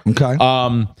over. Okay.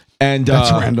 And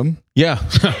that's random. Yeah,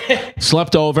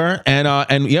 slept over,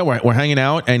 and yeah, we're hanging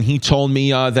out, and he told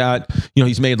me that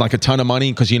he's made like a ton of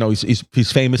money because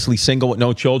he's famously single with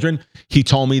no children. He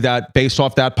told me that based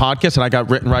off that podcast, and I got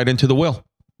written right into the will.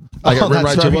 I got written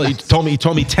right into the will. He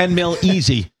told me 10 mil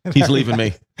easy. He's leaving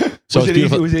me. So was it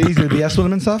easy to BS with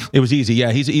him and stuff? It was easy.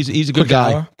 Yeah, he's a good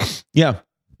guy. Hour? Yeah.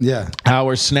 Yeah.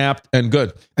 Hours snapped and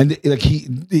good. And like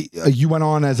you went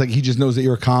on as like he just knows that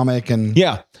you're a comic and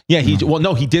yeah. He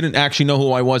didn't actually know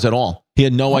who I was at all. He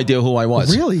had no idea who I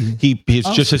was. Really? He's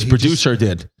just his producer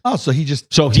did. Oh, so he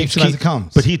just takes it as it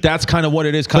comes. But that's kind of what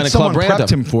it is. Kind of Club Random.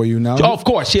 Prepped him for you, no? Oh, of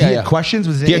course. Yeah. He had questions?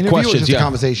 Was it an interview or just a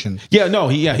conversation? Yeah. No.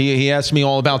 He asked me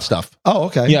all about stuff. Oh,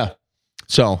 okay. Yeah.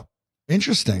 So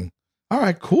interesting. All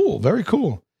right. Cool. Very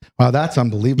cool. Wow, that's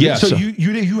unbelievable. Yeah, so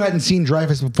you hadn't seen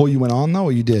Dreyfuss before you went on though,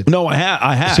 or you did? No, I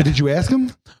had. So did you ask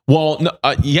him? Well, no,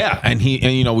 yeah, and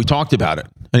we talked about it,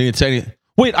 and he didn't say anything.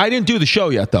 Wait, I didn't do the show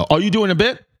yet, though. Are you doing a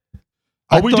bit?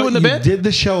 Are we doing the bit? Did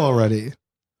the show already,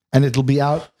 and it'll be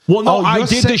out. Well, no, I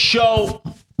did the show.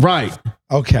 Right.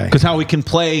 Okay. Because how we can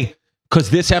play. Because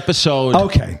this episode.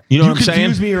 Okay. You know what I'm saying? You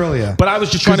confused me earlier. But I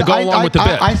was just trying to go along with the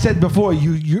bit. I said before,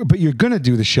 but you're going to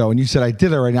do the show. And you said, I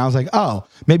did it already. And I was like, oh,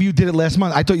 maybe you did it last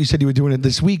month. I thought you said you were doing it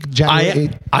this week, January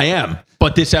 8th. I am.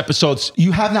 But this episode's.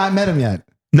 You have not met him yet.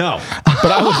 No.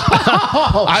 But I was.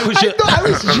 I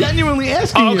was genuinely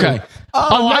asking you. Okay.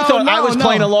 I thought I was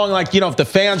playing along like, if the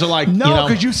fans are like, no,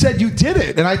 because you said you did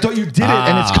it. And I thought you did it.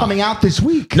 And it's coming out this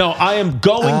week. No, I am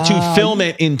going to film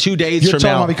it in 2 days from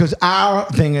now. Because our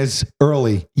thing is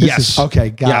early. Yes. Okay.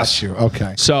 Got you.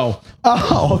 Okay. So.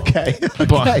 Oh, okay.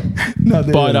 But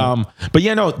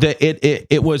yeah, no,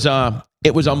 it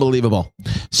was unbelievable.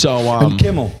 So, and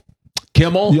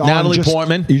Kimmel, Natalie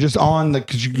Portman. You're just on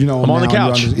because I'm on the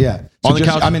couch. Yeah. On the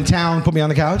couch. I'm in town. Put me on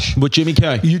the couch with Jimmy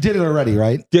K. You did it already,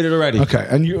 right? Did it already. Okay.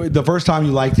 And the first time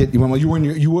you liked it, you were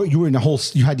in the whole.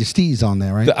 You had your steez on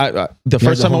there, right? The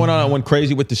first time I went on, I went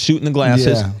crazy with the suit and the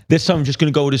glasses. Yeah. This time I'm just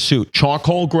going to go with a suit,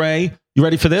 charcoal gray. You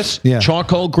ready for this? Yeah.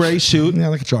 Charcoal gray suit. Yeah,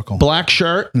 like a charcoal. Black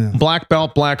shirt, black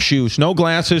belt, black shoes. No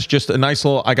glasses. Just a nice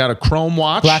little. I got a chrome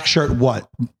watch. Black shirt. What?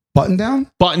 Button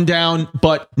down. Button down,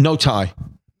 but no tie.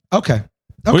 Okay.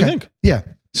 What do you think? Yeah.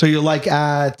 So you're like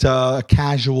at a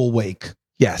casual wake.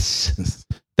 Yes.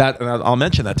 I'll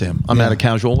mention that to him. I'm at a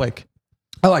casual wake.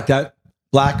 I like that.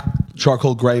 Black,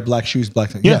 charcoal gray, black shoes, black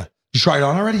thing. Yeah. You tried it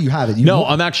on already? You have it? No,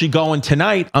 I'm actually going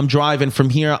tonight. I'm driving from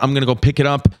here. I'm going to go pick it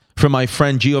up from my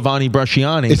friend Giovanni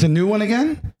Brusciani. It's a new one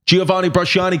again? Giovanni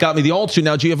Brusciani got me the old suit.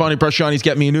 Now Giovanni Brusciani's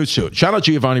getting me a new suit. Shout out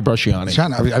Giovanni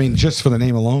Brusciani. I mean, just for the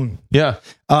name alone. Yeah.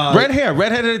 Red hair,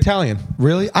 redheaded Italian.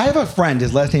 Really? I have a friend.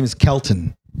 His last name is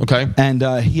Kelton. Okay. And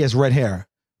he has red hair.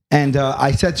 And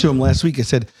I said to him last week, I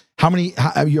said,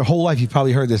 your whole life you've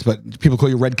probably heard this, but people call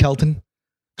you Red Kelton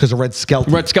because of Red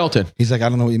Skelton. Red Skelton. He's like, I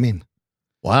don't know what you mean.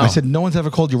 Wow. I said, no one's ever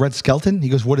called you Red Skelton? He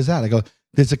goes, what is that? I go,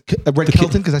 there's a Red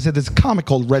Kelton because I said there's a comic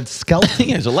called Red Skelton.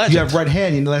 He is a legend. You have red hair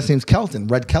and your last name's Kelton.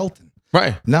 Red Kelton.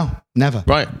 Right. No, never.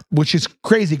 Right. Which is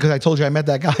crazy because I told you I met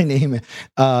that guy named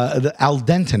Al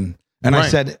Denton. And I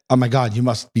said, oh my God, you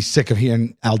must be sick of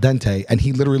hearing Al Dente. And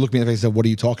he literally looked me in the face and said, what are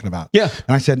you talking about? Yeah.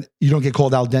 And I said, you don't get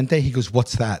called Al Dente? He goes,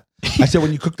 what's that? I said,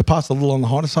 when you cook the pasta a little on the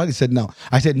harder side? He said, no.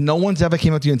 I said, no one's ever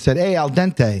came up to you and said, hey, Al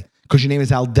Dente, because your name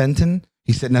is Al Denton?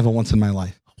 He said, never once in my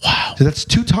life. Wow. So that's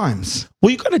 2 times.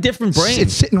 Well, you got a different brain.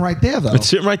 It's sitting right there, though. It's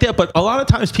sitting right there. But a lot of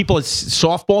times people, it's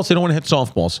softballs. They don't want to hit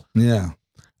softballs. Yeah.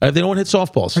 They don't want to hit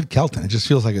softballs. Red Kelton. It just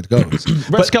feels like it goes.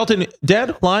 Red Skelton,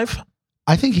 dead? Alive?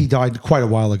 I think he died quite a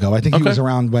while ago. I think he was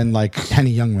around when like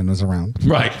Henny Youngman was around.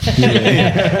 Right.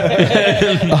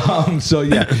 So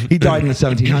yeah, he died in the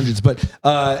 1700s. But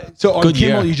so on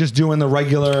Kimmel, you're just doing the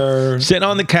regular sitting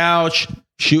on the couch,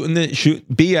 shooting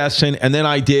BSing, and then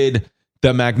I did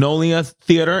the Magnolia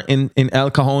Theater in El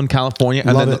Cajon, California,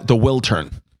 and then the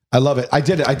Wiltern. I love it. I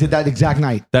did it. I did that exact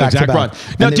night. That exact run.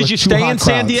 Now, did you stay in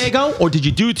San crowds. Diego, or did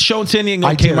you do the show in San Diego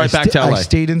and came right back to LA? I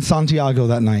stayed in Santiago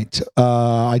that night.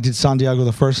 I did Santiago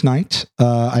the first night.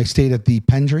 I stayed at the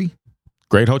Pendry.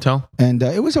 Great hotel. And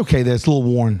it was okay there. It's a little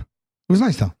worn. It was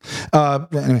nice, though.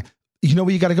 Anyway, you know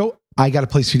where you got to go? I got a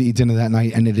place for you to eat dinner that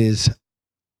night, and it is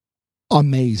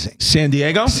amazing. San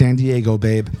Diego? San Diego,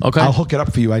 babe. Okay. I'll hook it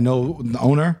up for you. I know the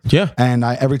owner. Yeah. And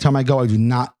every time I go,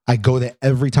 I go there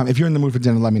every time. If you're in the mood for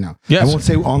dinner, let me know. Yes. I won't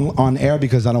say on air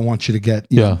because I don't want you to get,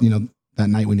 you know, that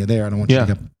night when you're there, I don't want you to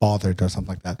get bothered or something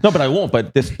like that. No, but I won't.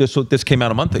 But this came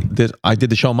out a month ago. I did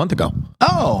the show a month ago.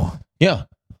 Oh. Yeah.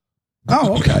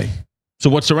 Oh, okay. So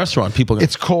what's the restaurant? People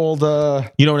It's called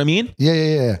you know what I mean?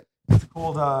 Yeah. It's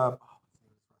called hold on.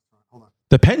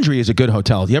 The Pendry is a good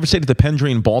hotel. You ever stay at the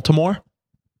Pendry in Baltimore?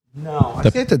 No, I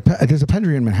stayed at there's a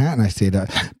Pendry in Manhattan. I stayed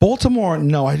at Baltimore.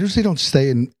 No, I usually don't stay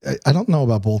in. I don't know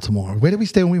about Baltimore. Where did we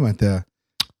stay when we went there?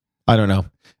 I don't know.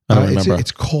 I don't remember.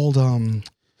 It's called.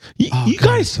 You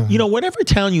guys, you know, whatever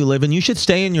town you live in, you should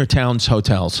stay in your town's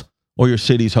hotels or your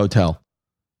city's hotel.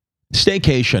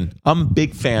 Staycation. I'm a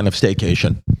big fan of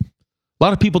staycation. A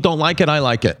lot of people don't like it. I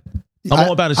like it. I'm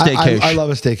all about a staycation. I love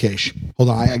a staycation.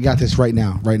 Hold on, I got this right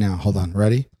now. Hold on,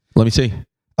 ready? Let me see.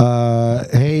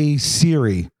 Hey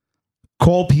Siri.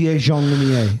 Call Pierre Jean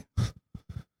Lumiere.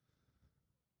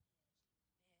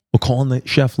 We're calling the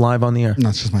chef live on the air. No,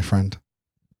 it's just my friend.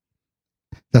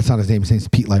 That's not his name. His name's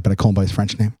Pete Light, but I call him by his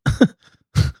French name.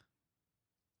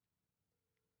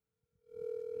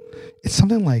 It's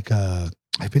something like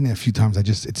I've been there a few times.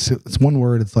 It's one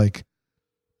word. It's like.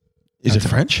 Is it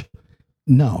French?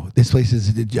 No, this place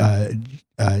is.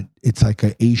 It's like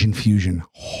an Asian fusion.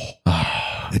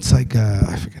 It's like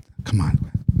I forget. Come on.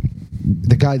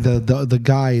 The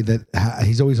guy that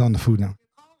he's always on the food now.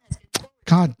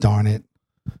 God darn it.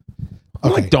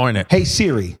 Okay. Like, darn it. Hey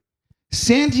Siri,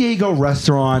 San Diego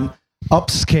restaurant,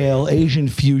 upscale Asian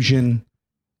fusion.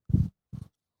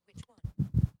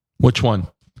 Which one?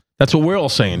 That's what we're all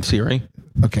saying, Siri.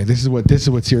 Okay, this is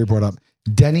what Siri brought up.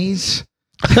 Denny's.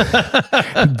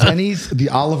 Denny's, the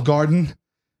Olive Garden.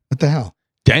 What the hell?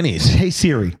 Denny's. Hey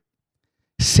Siri,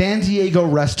 San Diego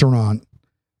restaurant.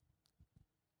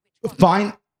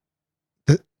 Come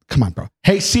on, bro.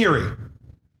 Hey Siri,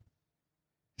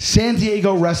 San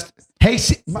Diego Hey,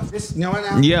 this, you know what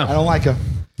now? Yeah. I don't like her.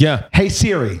 Yeah. Hey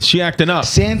Siri, she acting up.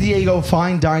 San Diego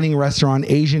fine dining restaurant,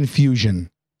 Asian fusion.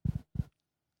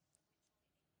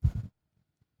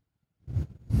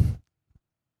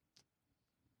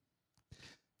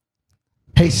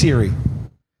 Hey Siri,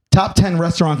 top 10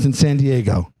 restaurants in San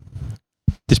Diego.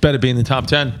 This better be in the top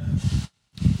 10.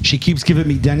 She keeps giving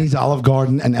me Denny's, Olive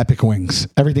Garden, and Epic Wings.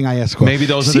 Everything I ask for. Maybe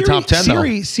those are the top 10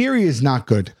 though. Siri is not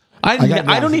good. I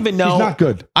don't even know. She's not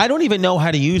good. I don't even know how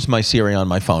to use my Siri on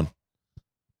my phone.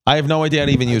 I have no idea how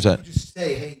to even use it. Just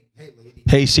say, hey, lady.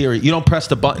 Hey Siri, you don't press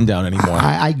the button down anymore.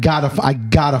 I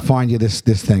gotta find you this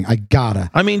thing. I gotta.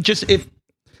 I mean, just if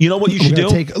you know what you should do.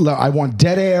 I want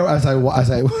dead air as I.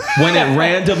 When it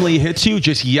randomly hits you,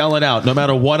 just yell it out. No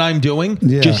matter what I'm doing,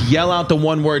 just yell out the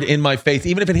one word in my face.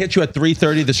 Even if it hits you at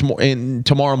 3:30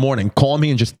 tomorrow morning, call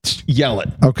me and just yell it.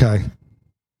 Okay.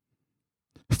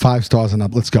 5 stars and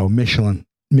up. Let's go. Michelin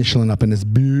up in this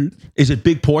boot. Is it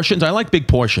big portions? I like big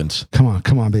portions. Come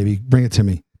on, baby. Bring it to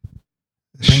me.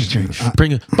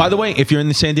 Bring it. By the way, if you're in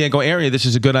the San Diego area, this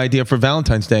is a good idea for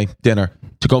Valentine's Day dinner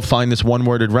to go find this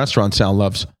one-worded restaurant Sal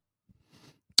loves.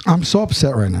 I'm so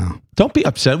upset right now. Don't be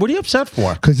upset. What are you upset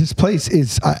for? Because this place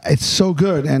is it's so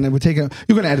good, and it would take you're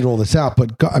going to edit all this out,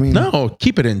 but I mean, no,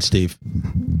 keep it in, Steve.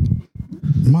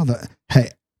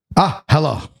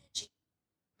 Hello,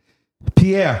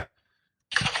 Pierre.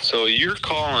 So you're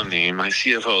calling me. My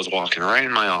CFO is walking right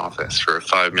in my office for a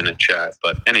 5-minute chat.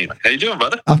 But anyway, how you doing,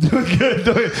 brother? I'm doing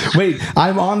good. Wait,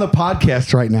 I'm on the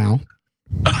podcast right now.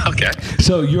 Okay.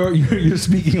 So you're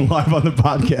speaking live on the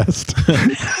podcast.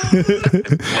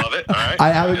 Love it. All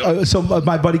right. So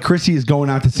my buddy Chrissy is going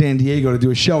out to San Diego to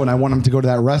do a show, and I want him to go to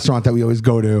that restaurant that we always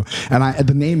go to. And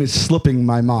the name is slipping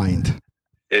my mind.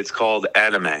 It's called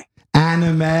Anime.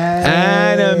 Anime.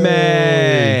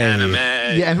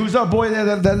 Yeah, and who's our boy there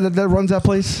that runs that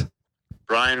place?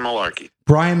 Brian Malarkey.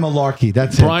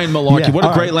 That's it. Brian Malarkey. Yeah. What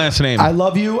a great last name. I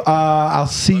love you. I'll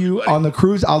see you on the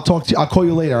cruise. I'll talk to you. I'll call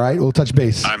you later. All right. We'll touch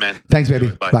base. All right, man. Thanks, baby.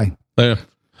 Bye. Later.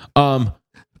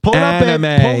 Pull Anime.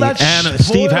 Up, pull that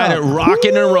Steve had it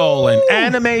rocking and rolling. Woo!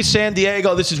 Anime San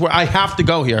Diego. This is where I have to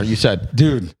go here, you said.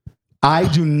 Dude, I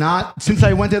do not. Since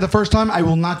I went there the first time, I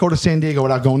will not go to San Diego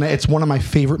without going there. It's one of my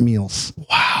favorite meals.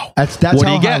 Wow. That's what how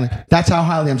do you highly, get? That's how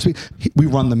highly I'm speaking. We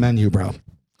run the menu, bro.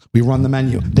 We run the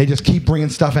menu. They just keep bringing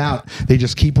stuff out. They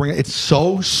just keep bringing. It's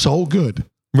so good.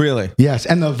 Really? Yes,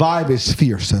 and the vibe is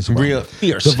fierce as well. Real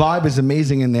fierce. The vibe is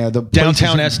amazing in there. The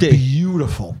Downtown place is SD.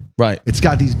 Beautiful. Right. It's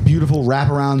got these beautiful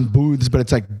wraparound booths, but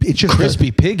it's just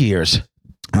crispy pig ears.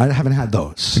 I haven't had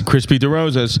those. Crispy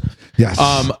DeRosas. Yes.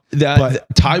 The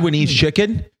Taiwanese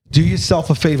chicken. Do yourself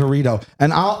a favorito,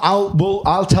 and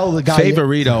I'll tell the guy.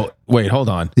 Favorito. Wait, hold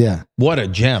on. Yeah. What a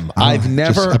gem. I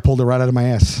pulled it right out of my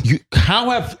ass.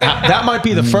 That might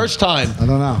be the first time. I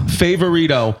don't know.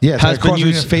 Favorito has been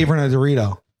used. A favor and a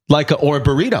Dorito. Or a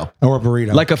burrito. Or a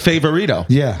burrito. Like a favorito.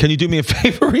 Yeah. Can you do me a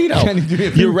favorito? Can you do me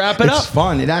a favorito? You wrap it up. It's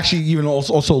fun. It actually even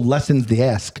also lessens the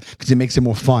ask because it makes it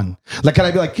more fun. Like, can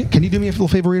I be like, can you do me a little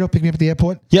favorito? Pick me up at the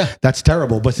airport? Yeah. That's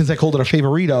terrible. But since I called it a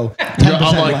favorito,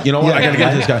 I'm like, you know what? I got to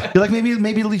get this guy. You're like, maybe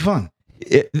it'll be fun.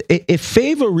 If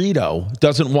favorito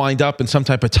doesn't wind up in some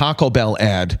type of Taco Bell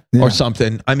ad or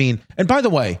something, I mean, and by the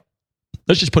way,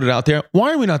 let's just put it out there.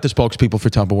 Why are we not the spokespeople for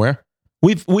Tupperware?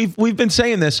 We've been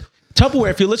saying this. Tupperware,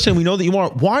 if you're listening, we know that you are.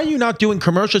 Why are you not doing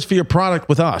commercials for your product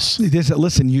with us?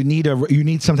 Listen, you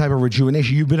need some type of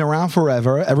rejuvenation. You've been around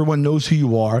forever. Everyone knows who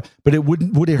you are. But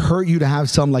would it hurt you to have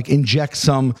some inject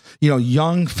some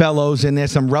young fellows in there,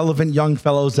 some relevant young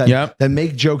fellows that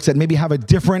make jokes that maybe have a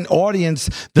different audience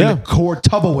than the core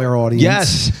Tupperware audience?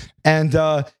 Yes. And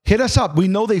hit us up. We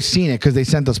know they've seen it because they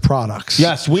sent us products.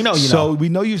 Yes, we know you know. So we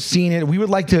know you've seen it. We would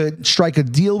like to strike a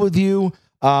deal with you.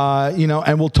 And we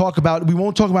won't talk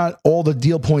about all the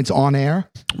deal points on air.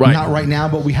 Right. Not right now,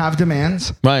 but we have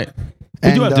demands. Right.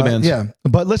 We do have demands. Yeah.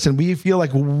 But listen, we feel like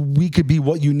we could be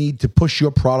what you need to push your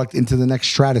product into the next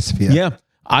stratosphere. Yeah.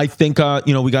 I think,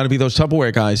 we got to be those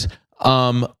Tupperware guys.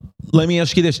 Let me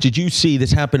ask you this. Did you see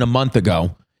this happened a month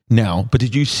ago? now, but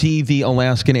did you see the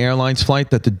Alaskan Airlines flight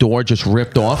that the door just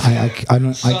ripped off? I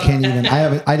can't even.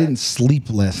 I didn't sleep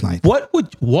last night.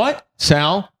 What,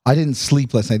 Sal? I didn't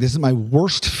sleep last night. This is my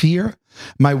worst fear.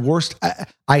 My worst.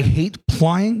 I hate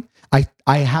flying.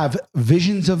 I have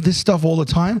visions of this stuff all the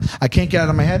time. I can't get out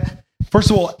of my head. First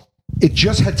of all, it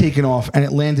just had taken off and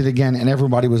it landed again, and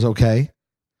everybody was okay.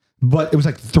 But it was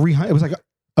like 300.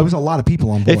 It was a lot of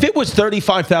people on board. If it was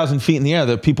 35,000 feet in the air,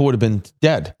 the people would have been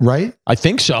dead. Right? I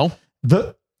think so.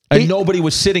 And nobody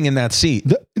was sitting in that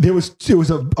seat. There was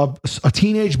a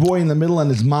teenage boy in the middle and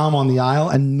his mom on the aisle,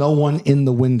 and no one in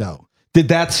the window. Did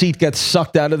that seat get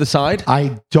sucked out of the side?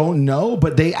 I don't know,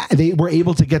 but they were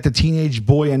able to get the teenage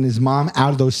boy and his mom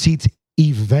out of those seats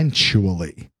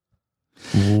eventually.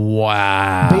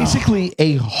 Wow. Basically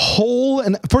a hole.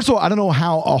 And first of all, I don't know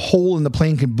how a hole in the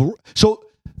plane can. So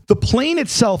the plane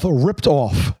itself ripped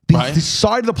off. The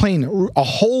side of the plane, a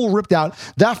hole ripped out.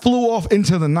 That flew off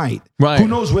into the night. Right. Who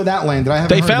knows where that landed?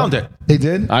 They found it. They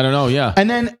did? I don't know, yeah. And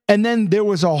then there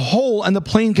was a hole and the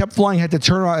plane kept flying, had to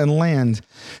turn around and land.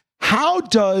 How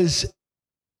does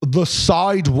the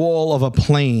side wall of a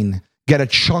plane get a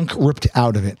chunk ripped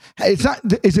out of it? It's not.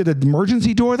 Is it an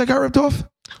emergency door that got ripped off?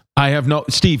 I have no.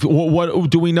 Steve, what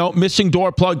do we know? Missing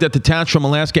door plug that detached from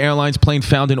Alaska Airlines plane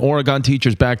found in Oregon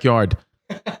teacher's backyard.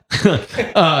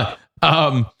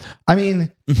 I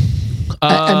mean, and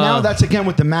now that's again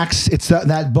with the Max. It's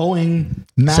that Boeing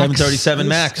Max 737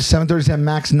 Max, 737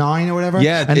 Max 9 or whatever.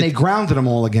 Yeah, and they grounded them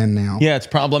all again now. Yeah, it's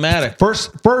problematic.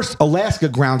 First Alaska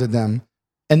grounded them,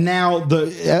 and now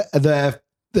the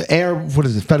air. What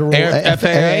is it? Federal Air, FAA.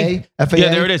 Yeah,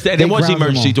 there it is. It was the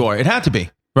emergency door. It had to be,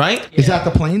 right? Is that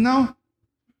the plane though?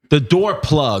 The door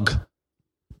plug.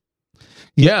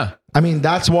 Yeah. I mean,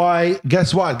 that's why,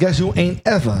 guess what? Guess who ain't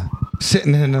ever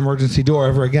sitting in an emergency door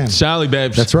ever again? Sally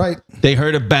Babes. That's right. They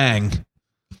heard a bang.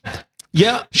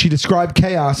 Yeah. She described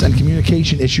chaos and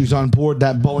communication issues on board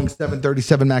that Boeing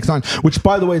 737 MAX 9, which,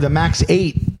 by the way, the MAX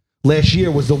 8 last year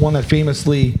was the one that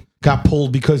famously got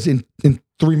pulled because in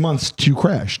 3 months, 2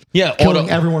 crashed. Yeah. Killing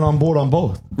everyone on board on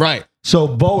both. Right. So,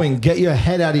 Boeing, get your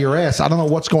head out of your ass. I don't know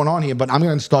what's going on here, but I'm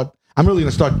really going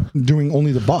to start doing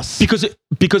only the bus.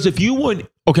 Because if you would,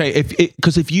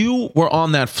 if you were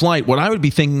on that flight, what I would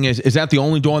be thinking is that the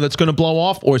only door that's going to blow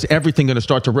off, or is everything going to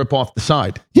start to rip off the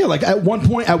side? Yeah, like at what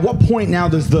point now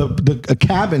does the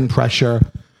cabin pressure,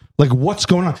 like what's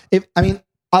going on?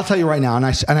 I'll tell you right now, and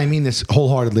I mean this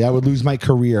wholeheartedly, I would lose my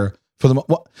career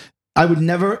I would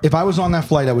never, if I was on that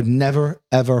flight, I would never,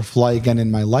 ever fly again in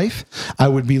my life. I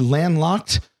would be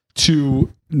landlocked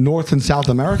to North and South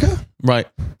America. Right.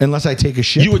 Unless I take a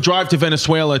ship. You would drive to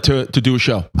Venezuela to do a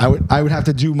show. I would have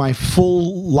to do my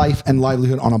full life and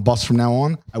livelihood on a bus from now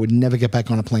on. I would never get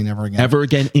back on a plane ever again. Ever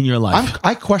again in your life.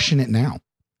 I question it now.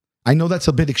 I know that's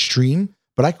a bit extreme,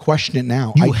 but I question it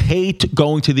now. I hate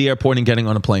going to the airport and getting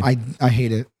on a plane. I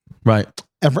hate it. Right.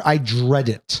 I dread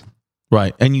it.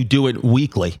 Right. And you do it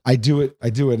weekly. I do it.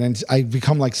 And I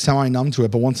become like semi-numb to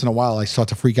it. But once in a while, I start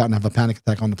to freak out and have a panic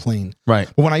attack on the plane. Right.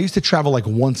 But when I used to travel like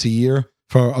once a year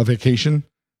for a vacation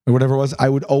or whatever it was, I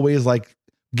would always like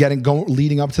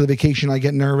leading up to the vacation, I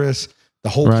get nervous. The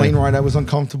whole plane ride, I was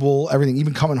uncomfortable. Everything,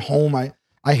 even coming home, I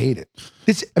hate it.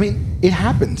 It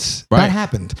happens. Right. That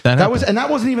happened. That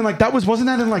wasn't even like, wasn't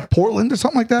that in like Portland or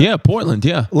something like that? Yeah, Portland,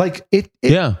 yeah. Like it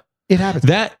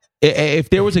happens. If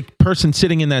there was a person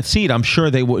sitting in that seat, I'm sure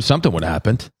something would have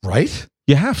happened. Right?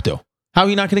 You have to. How are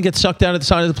you not going to get sucked out of the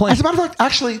side of the plane? As a matter of fact,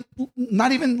 actually,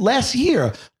 not even last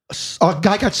year, a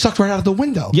guy got sucked right out of the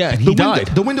window. Yeah, he died.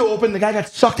 The window opened, the guy got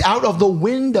sucked out of the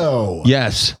window.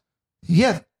 Yes.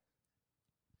 Yeah.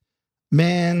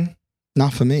 Man,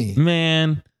 not for me.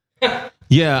 Man.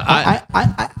 Yeah.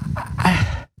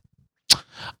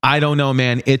 I don't know,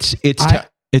 man. It's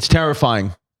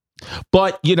terrifying.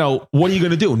 But, what are you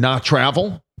going to do? Not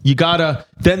travel? You're going to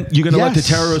let the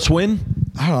terrorists win?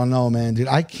 I don't know, man, dude.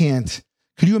 I can't.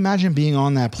 Could you imagine being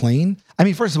on that plane? I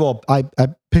mean, first of all, I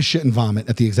piss, shit, and vomit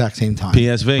at the exact same time.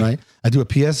 PSV. Right? I do a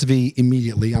PSV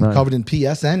immediately. I'm covered in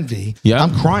PS and V. Yeah.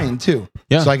 I'm crying too.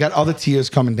 Yeah. So I got other tears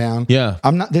coming down. Yeah.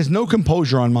 There's no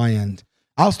composure on my end.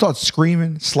 I'll start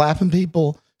screaming, slapping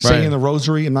people, saying the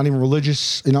rosary. I'm not even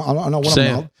religious. I don't know what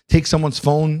I'm about. Take someone's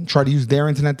phone, try to use their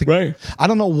internet to. Right. I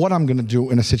don't know what I'm going to do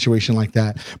in a situation like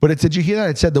that. But did you hear that?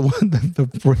 It said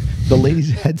the lady's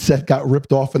headset got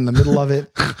ripped off in the middle of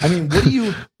it. I mean, what do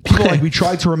you people like? We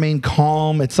tried to remain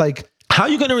calm. It's like, how are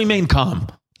you going to remain calm?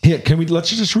 Here, let's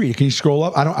just read it. Can you scroll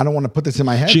up? I don't want to put this in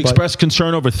my head. She expressed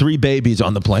concern over 3 babies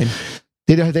on the plane.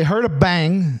 They heard a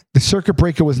bang. The circuit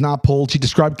breaker was not pulled. She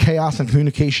described chaos and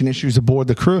communication issues aboard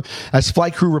the crew. As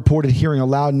flight crew reported hearing a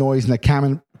loud noise and the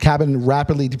cabin cabin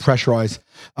rapidly depressurized.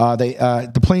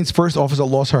 The plane's first officer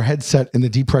lost her headset in the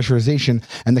depressurization,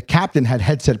 and the captain had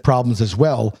headset problems as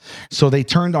well. So they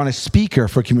turned on a speaker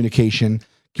for communication.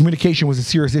 Communication was a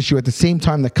serious issue. At the same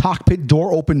time, the cockpit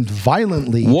door opened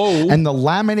violently. Whoa. And the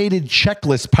laminated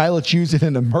checklist pilots used in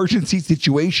an emergency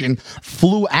situation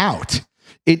flew out.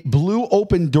 It blew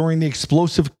open during the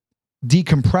explosive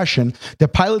decompression. The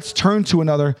pilots turned to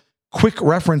another quick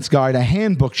reference guide, a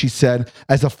handbook, she said,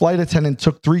 as the flight attendant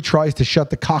took 3 tries to shut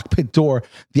the cockpit door.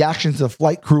 The actions of the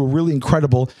flight crew were really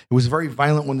incredible. It was very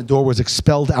violent when the door was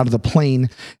expelled out of the plane.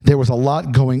 There was a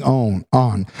lot going on.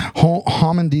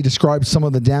 Homendy described some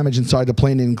of the damage inside the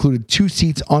plane. It included 2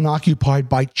 seats unoccupied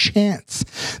by chance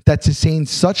that sustained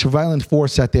such violent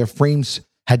force that their frames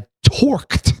had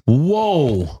torqued.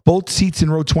 Whoa. Both seats in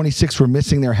row 26 were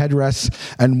missing their headrests,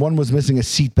 and one was missing a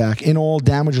seat back. In all,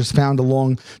 damage was found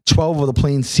along 12 of the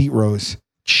plane's seat rows.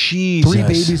 Jesus. 3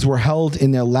 babies were held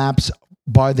in their laps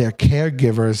by their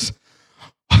caregivers.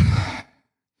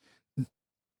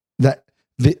 That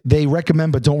they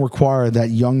recommend but don't require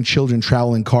that young children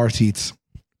travel in car seats.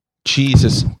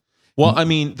 Jesus. Well, I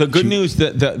mean, the good news,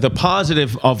 the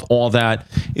positive of all that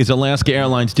is Alaska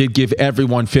Airlines did give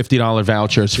everyone $50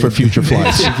 vouchers for future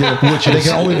flights. Which they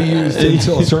can only be used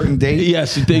until a certain date.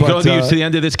 Yes, they can only be used to the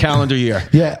end of this calendar year.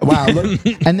 Yeah, wow. Look,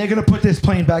 and they're going to put this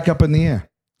plane back up in the air.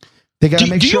 They got to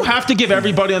make sure. Do you have to give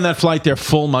everybody on that flight their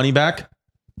full money back?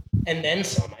 And then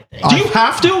some, I think. Do you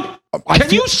have to? Can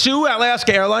you sue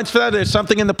Alaska Airlines for that? There's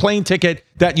something in the plane ticket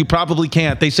that you probably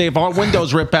can't. They say if our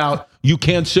windows rip out, you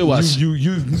can't sue us.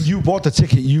 You bought the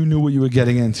ticket. You knew what you were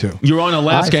getting into. You're on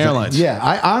Alaska Airlines. Yeah,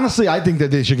 I think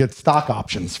that they should get stock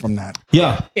options from that.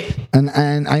 Yeah. And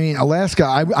I mean, Alaska,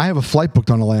 I have a flight booked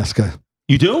on Alaska.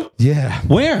 You do? Yeah.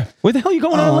 Where? Where the hell are you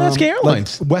going on Alaska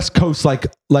Airlines? Like West Coast,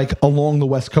 like along the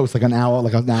West Coast, like an hour.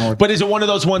 But is it one of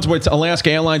those ones where it's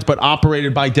Alaska Airlines but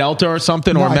operated by Delta or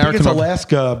something, or I American? think it's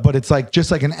Alaska, but it's like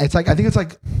just like I think it's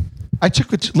like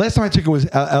last time I took it was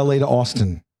LA to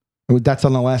Austin. That's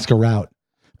an Alaska route.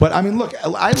 But I mean, look,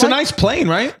 it's a nice plane,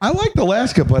 right? I like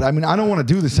Alaska, but I mean, I don't want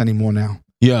to do this anymore now.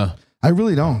 Yeah. I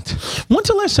really don't. When's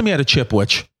the last time you had a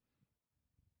Chipwich?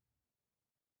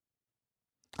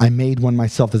 I made one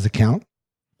myself as a count.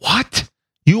 What?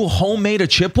 You homemade a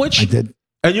Chipwich? I did.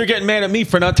 And you're getting mad at me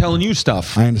for not telling you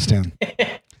stuff. I understand.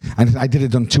 I did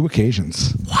it on 2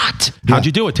 occasions. What? How'd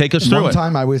you do it? Take us through it. One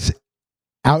time I was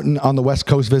out on the West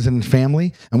Coast visiting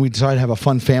family, and we decided to have a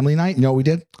fun family night. You know what we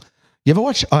did? You ever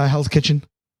watch Hell's Kitchen?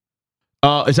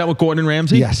 Is that with Gordon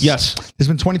Ramsay? Yes. Yes. There's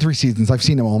been 23 seasons. I've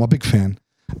seen them all. I'm a big fan.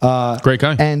 Great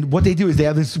guy. And what they do is they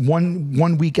have this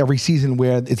one week every season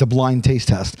where it's a blind taste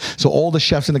test. So all the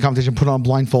chefs in the competition put on a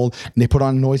blindfold and they put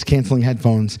on noise canceling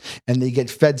headphones and they get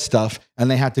fed stuff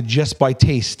and they have to just by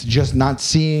taste, just not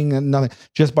seeing nothing,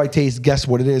 just by taste, guess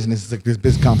what it is. And it's like this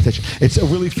big competition. It's a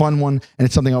really fun one and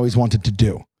it's something I always wanted to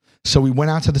do. So we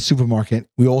went out to the supermarket,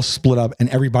 we all split up and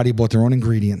everybody bought their own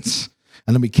ingredients.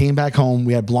 And then we came back home,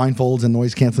 we had blindfolds and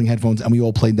noise canceling headphones, and we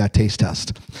all played that taste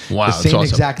test. Wow. The same awesome.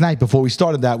 exact night before we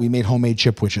started that, we made homemade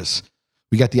Chipwiches.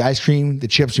 We got the ice cream, the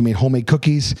chips, we made homemade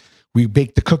cookies. We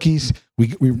baked the cookies.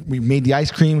 We made the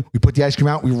ice cream. We put the ice cream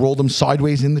out. We rolled them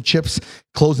sideways in the chips,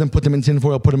 closed them, put them in tin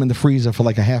foil, put them in the freezer for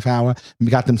like a half hour. And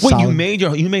we got them solid. Wait,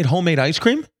 you made homemade ice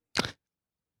cream?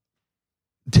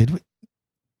 Did we?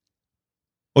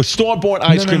 Or store-bought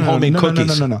ice cream, homemade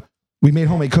cookies? No. We made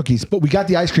homemade cookies, but we got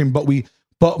the ice cream, but we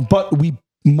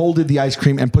molded the ice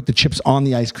cream and put the chips on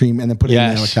the ice cream and then put it in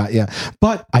there like that. Yeah.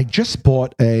 But I just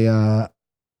bought an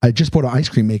ice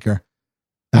cream maker.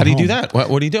 How do you do that? What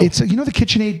do you do? It's the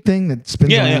KitchenAid thing that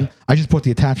spins around. Yeah. I just bought the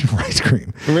attachment for ice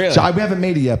cream. Really? So I haven't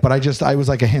made it yet, but I was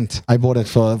like a hint. I bought it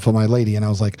for my lady, and I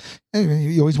was like, "Hey,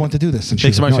 you always want to do this." And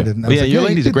she's like, "No, I didn't." Your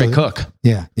lady's a great cook.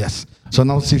 Yeah. Yes. So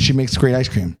now let's see if she makes great ice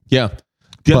cream. Yeah.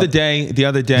 The other day.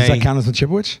 Does that count as a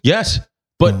Chipwich? Yes.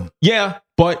 But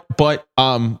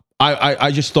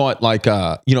I just thought like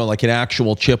an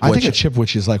actual Chipwich. I think a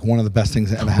Chipwich is like one of the best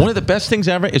things that ever happened. One of the best things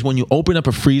ever is when you open up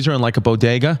a freezer in like a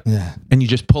bodega, and you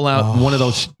just pull out one of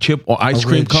those chip or ice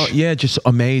cream. Just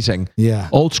amazing. Yeah,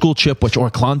 old school Chipwich or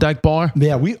a Klondike bar.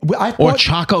 Yeah, or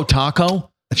Choco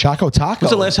Taco. A Choco Taco. When's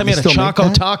the last time you had a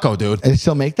Choco Taco, dude? They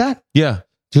still make that? Yeah.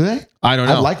 Do they? I don't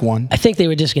know. I'd like one. I think they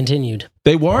were discontinued.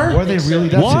 They were? Were they really?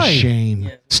 That's Why? a shame.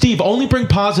 Yeah. Steve, only bring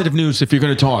positive news if you're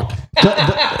going to talk. The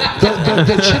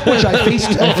Chipwich, I faced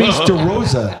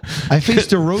DeRosa. I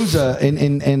faced DeRosa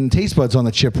in Taste Buds on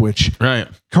the Chipwich. Right.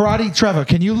 Karate Trevor,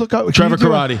 can you look up Trevor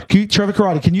Karate? Trevor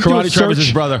Karate, can you do a search? Trevor's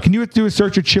his brother. Can you do a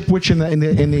search of Chipwich in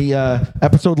the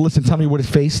episode list and tell me what it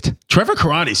faced? Trevor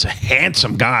Karate's a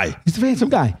handsome guy. He's a handsome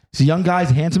guy. He's a young guy,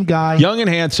 he's a handsome guy. Young and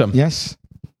handsome. Yes.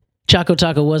 Choco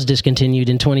Taco was discontinued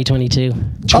in 2022.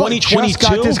 2022? Just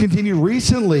got discontinued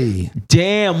recently.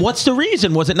 Damn, what's the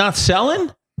reason? Was it not selling?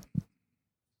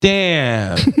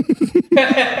 Damn.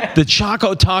 The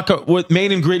Choco Taco with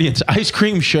main ingredients, ice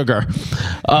cream, sugar.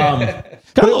 Got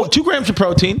a little, 2 grams of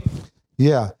protein.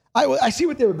 Yeah. I see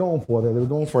what they were going for there. They were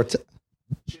going for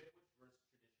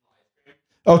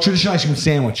a traditional ice cream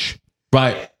sandwich.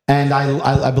 Right. And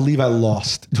I believe I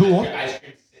lost. Who?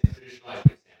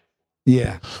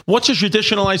 Yeah. What's a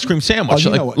traditional ice cream sandwich?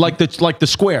 Like the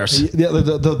squares. Yeah, like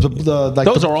those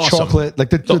the are awesome. Chocolate,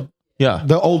 like the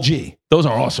OG. Those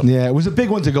are awesome. Yeah, it was a big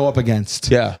one to go up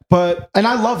against. Yeah. And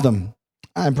I love them.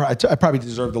 I probably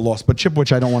deserve the loss, but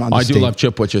Chipwich I don't want to understate. I do love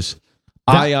Chipwiches.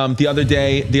 The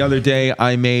other day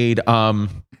I made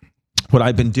what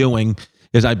I've been doing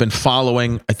is I've been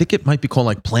following, I think it might be called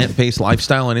like plant-based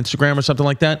lifestyle on Instagram or something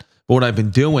like that. But what I've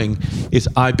been doing is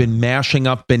I've been mashing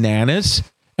up bananas,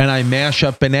 and I mash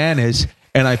up bananas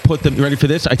and I put them, you ready for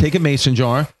this? I take a mason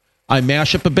jar, I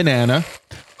mash up a banana,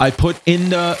 I put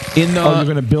in the Oh, you're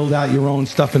gonna build out your own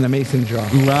stuff in the mason jar.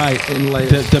 Right.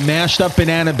 The mashed up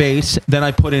banana base, then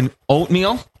I put in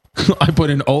oatmeal.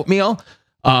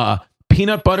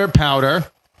 Peanut butter powder,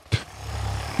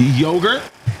 yogurt,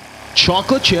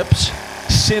 chocolate chips,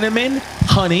 cinnamon,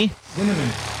 honey. Cinnamon.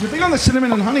 You're big on the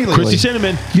cinnamon and honey lately. Crispy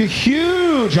cinnamon. You're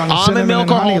huge on the Almond cinnamon milk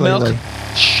and or honey whole milk. lately.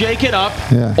 Shake it up.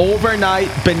 Yeah. Overnight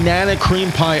banana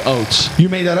cream pie oats. You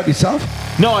made that up yourself?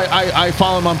 No, I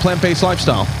follow them on plant-based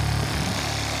lifestyle.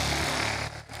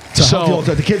 So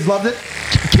the kids loved it?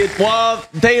 Well,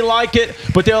 they like it,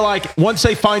 but they're like, once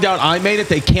they find out I made it,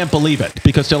 they can't believe it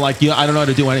because they're like, I don't know how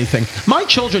to do anything. My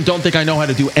children don't think I know how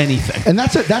to do anything. And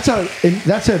that's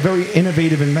a very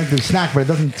innovative, inventive snack, but it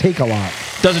doesn't take a lot.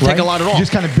 Doesn't take a lot at all. You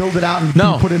just kind of build it out and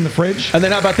put it in the fridge. And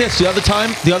then how about this? The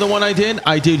other one I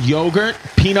did yogurt,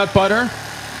 peanut butter.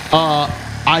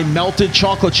 I melted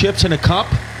chocolate chips in a cup,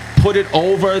 put it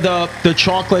over the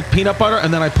chocolate peanut butter,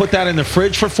 and then I put that in the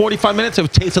fridge for 45 minutes.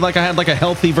 It tasted like I had like a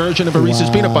healthy version of a Reese's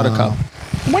peanut butter cup.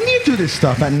 When do you do this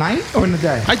stuff? At night or in the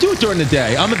day? I do it during the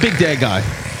day. I'm a big day guy.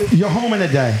 You're home in the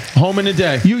day. Home in the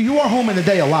day. You are home in the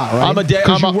day a lot, right? I'm a day.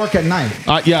 Because you work at night.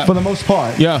 Yeah. For the most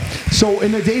part. Yeah. So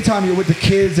in the daytime, you're with the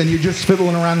kids and you're just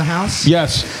fiddling around the house?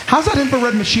 Yes. How's that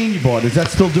infrared machine you bought? Is that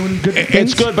still doing good things?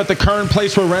 It's good, but the current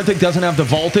place we're renting doesn't have the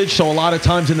voltage, so a lot of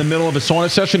times in the middle of a sauna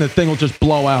session, the thing will just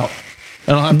blow out.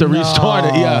 And I'll have to restart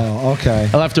it. Yeah. Okay.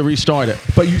 I'll have to restart it.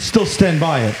 But you still stand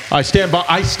by it. I stand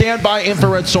by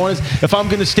infrared saunas. If I'm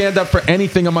going to stand up for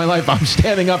anything in my life, I'm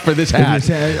standing up for this hat.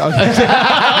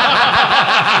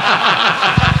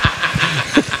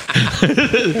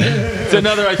 It's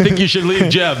another I think you should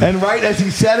leave Jeb. And right as he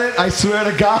said it, I swear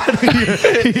to God,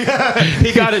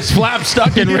 he got his flap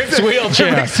stuck in Rick's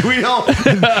wheelchair. Rick's wheel.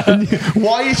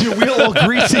 Why is your wheel all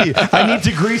greasy? I need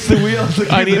to grease the wheels.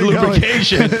 I need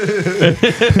lubrication.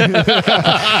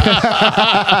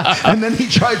 And then he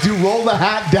tried to roll the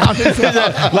hat down his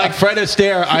head. Like Fred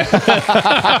Astaire.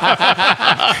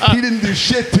 He didn't do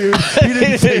shit, dude. He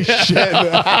didn't say shit.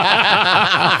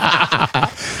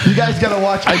 You guys got to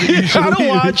watch. I think you should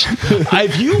leave.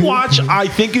 If you watch I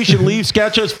Think You Should Leave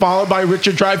sketches followed by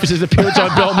Richard Dreyfuss's appearance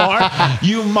on Bill Maher,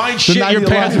 you might shit your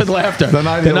pants with laughter. The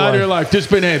night of your life. Just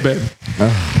behave, babe.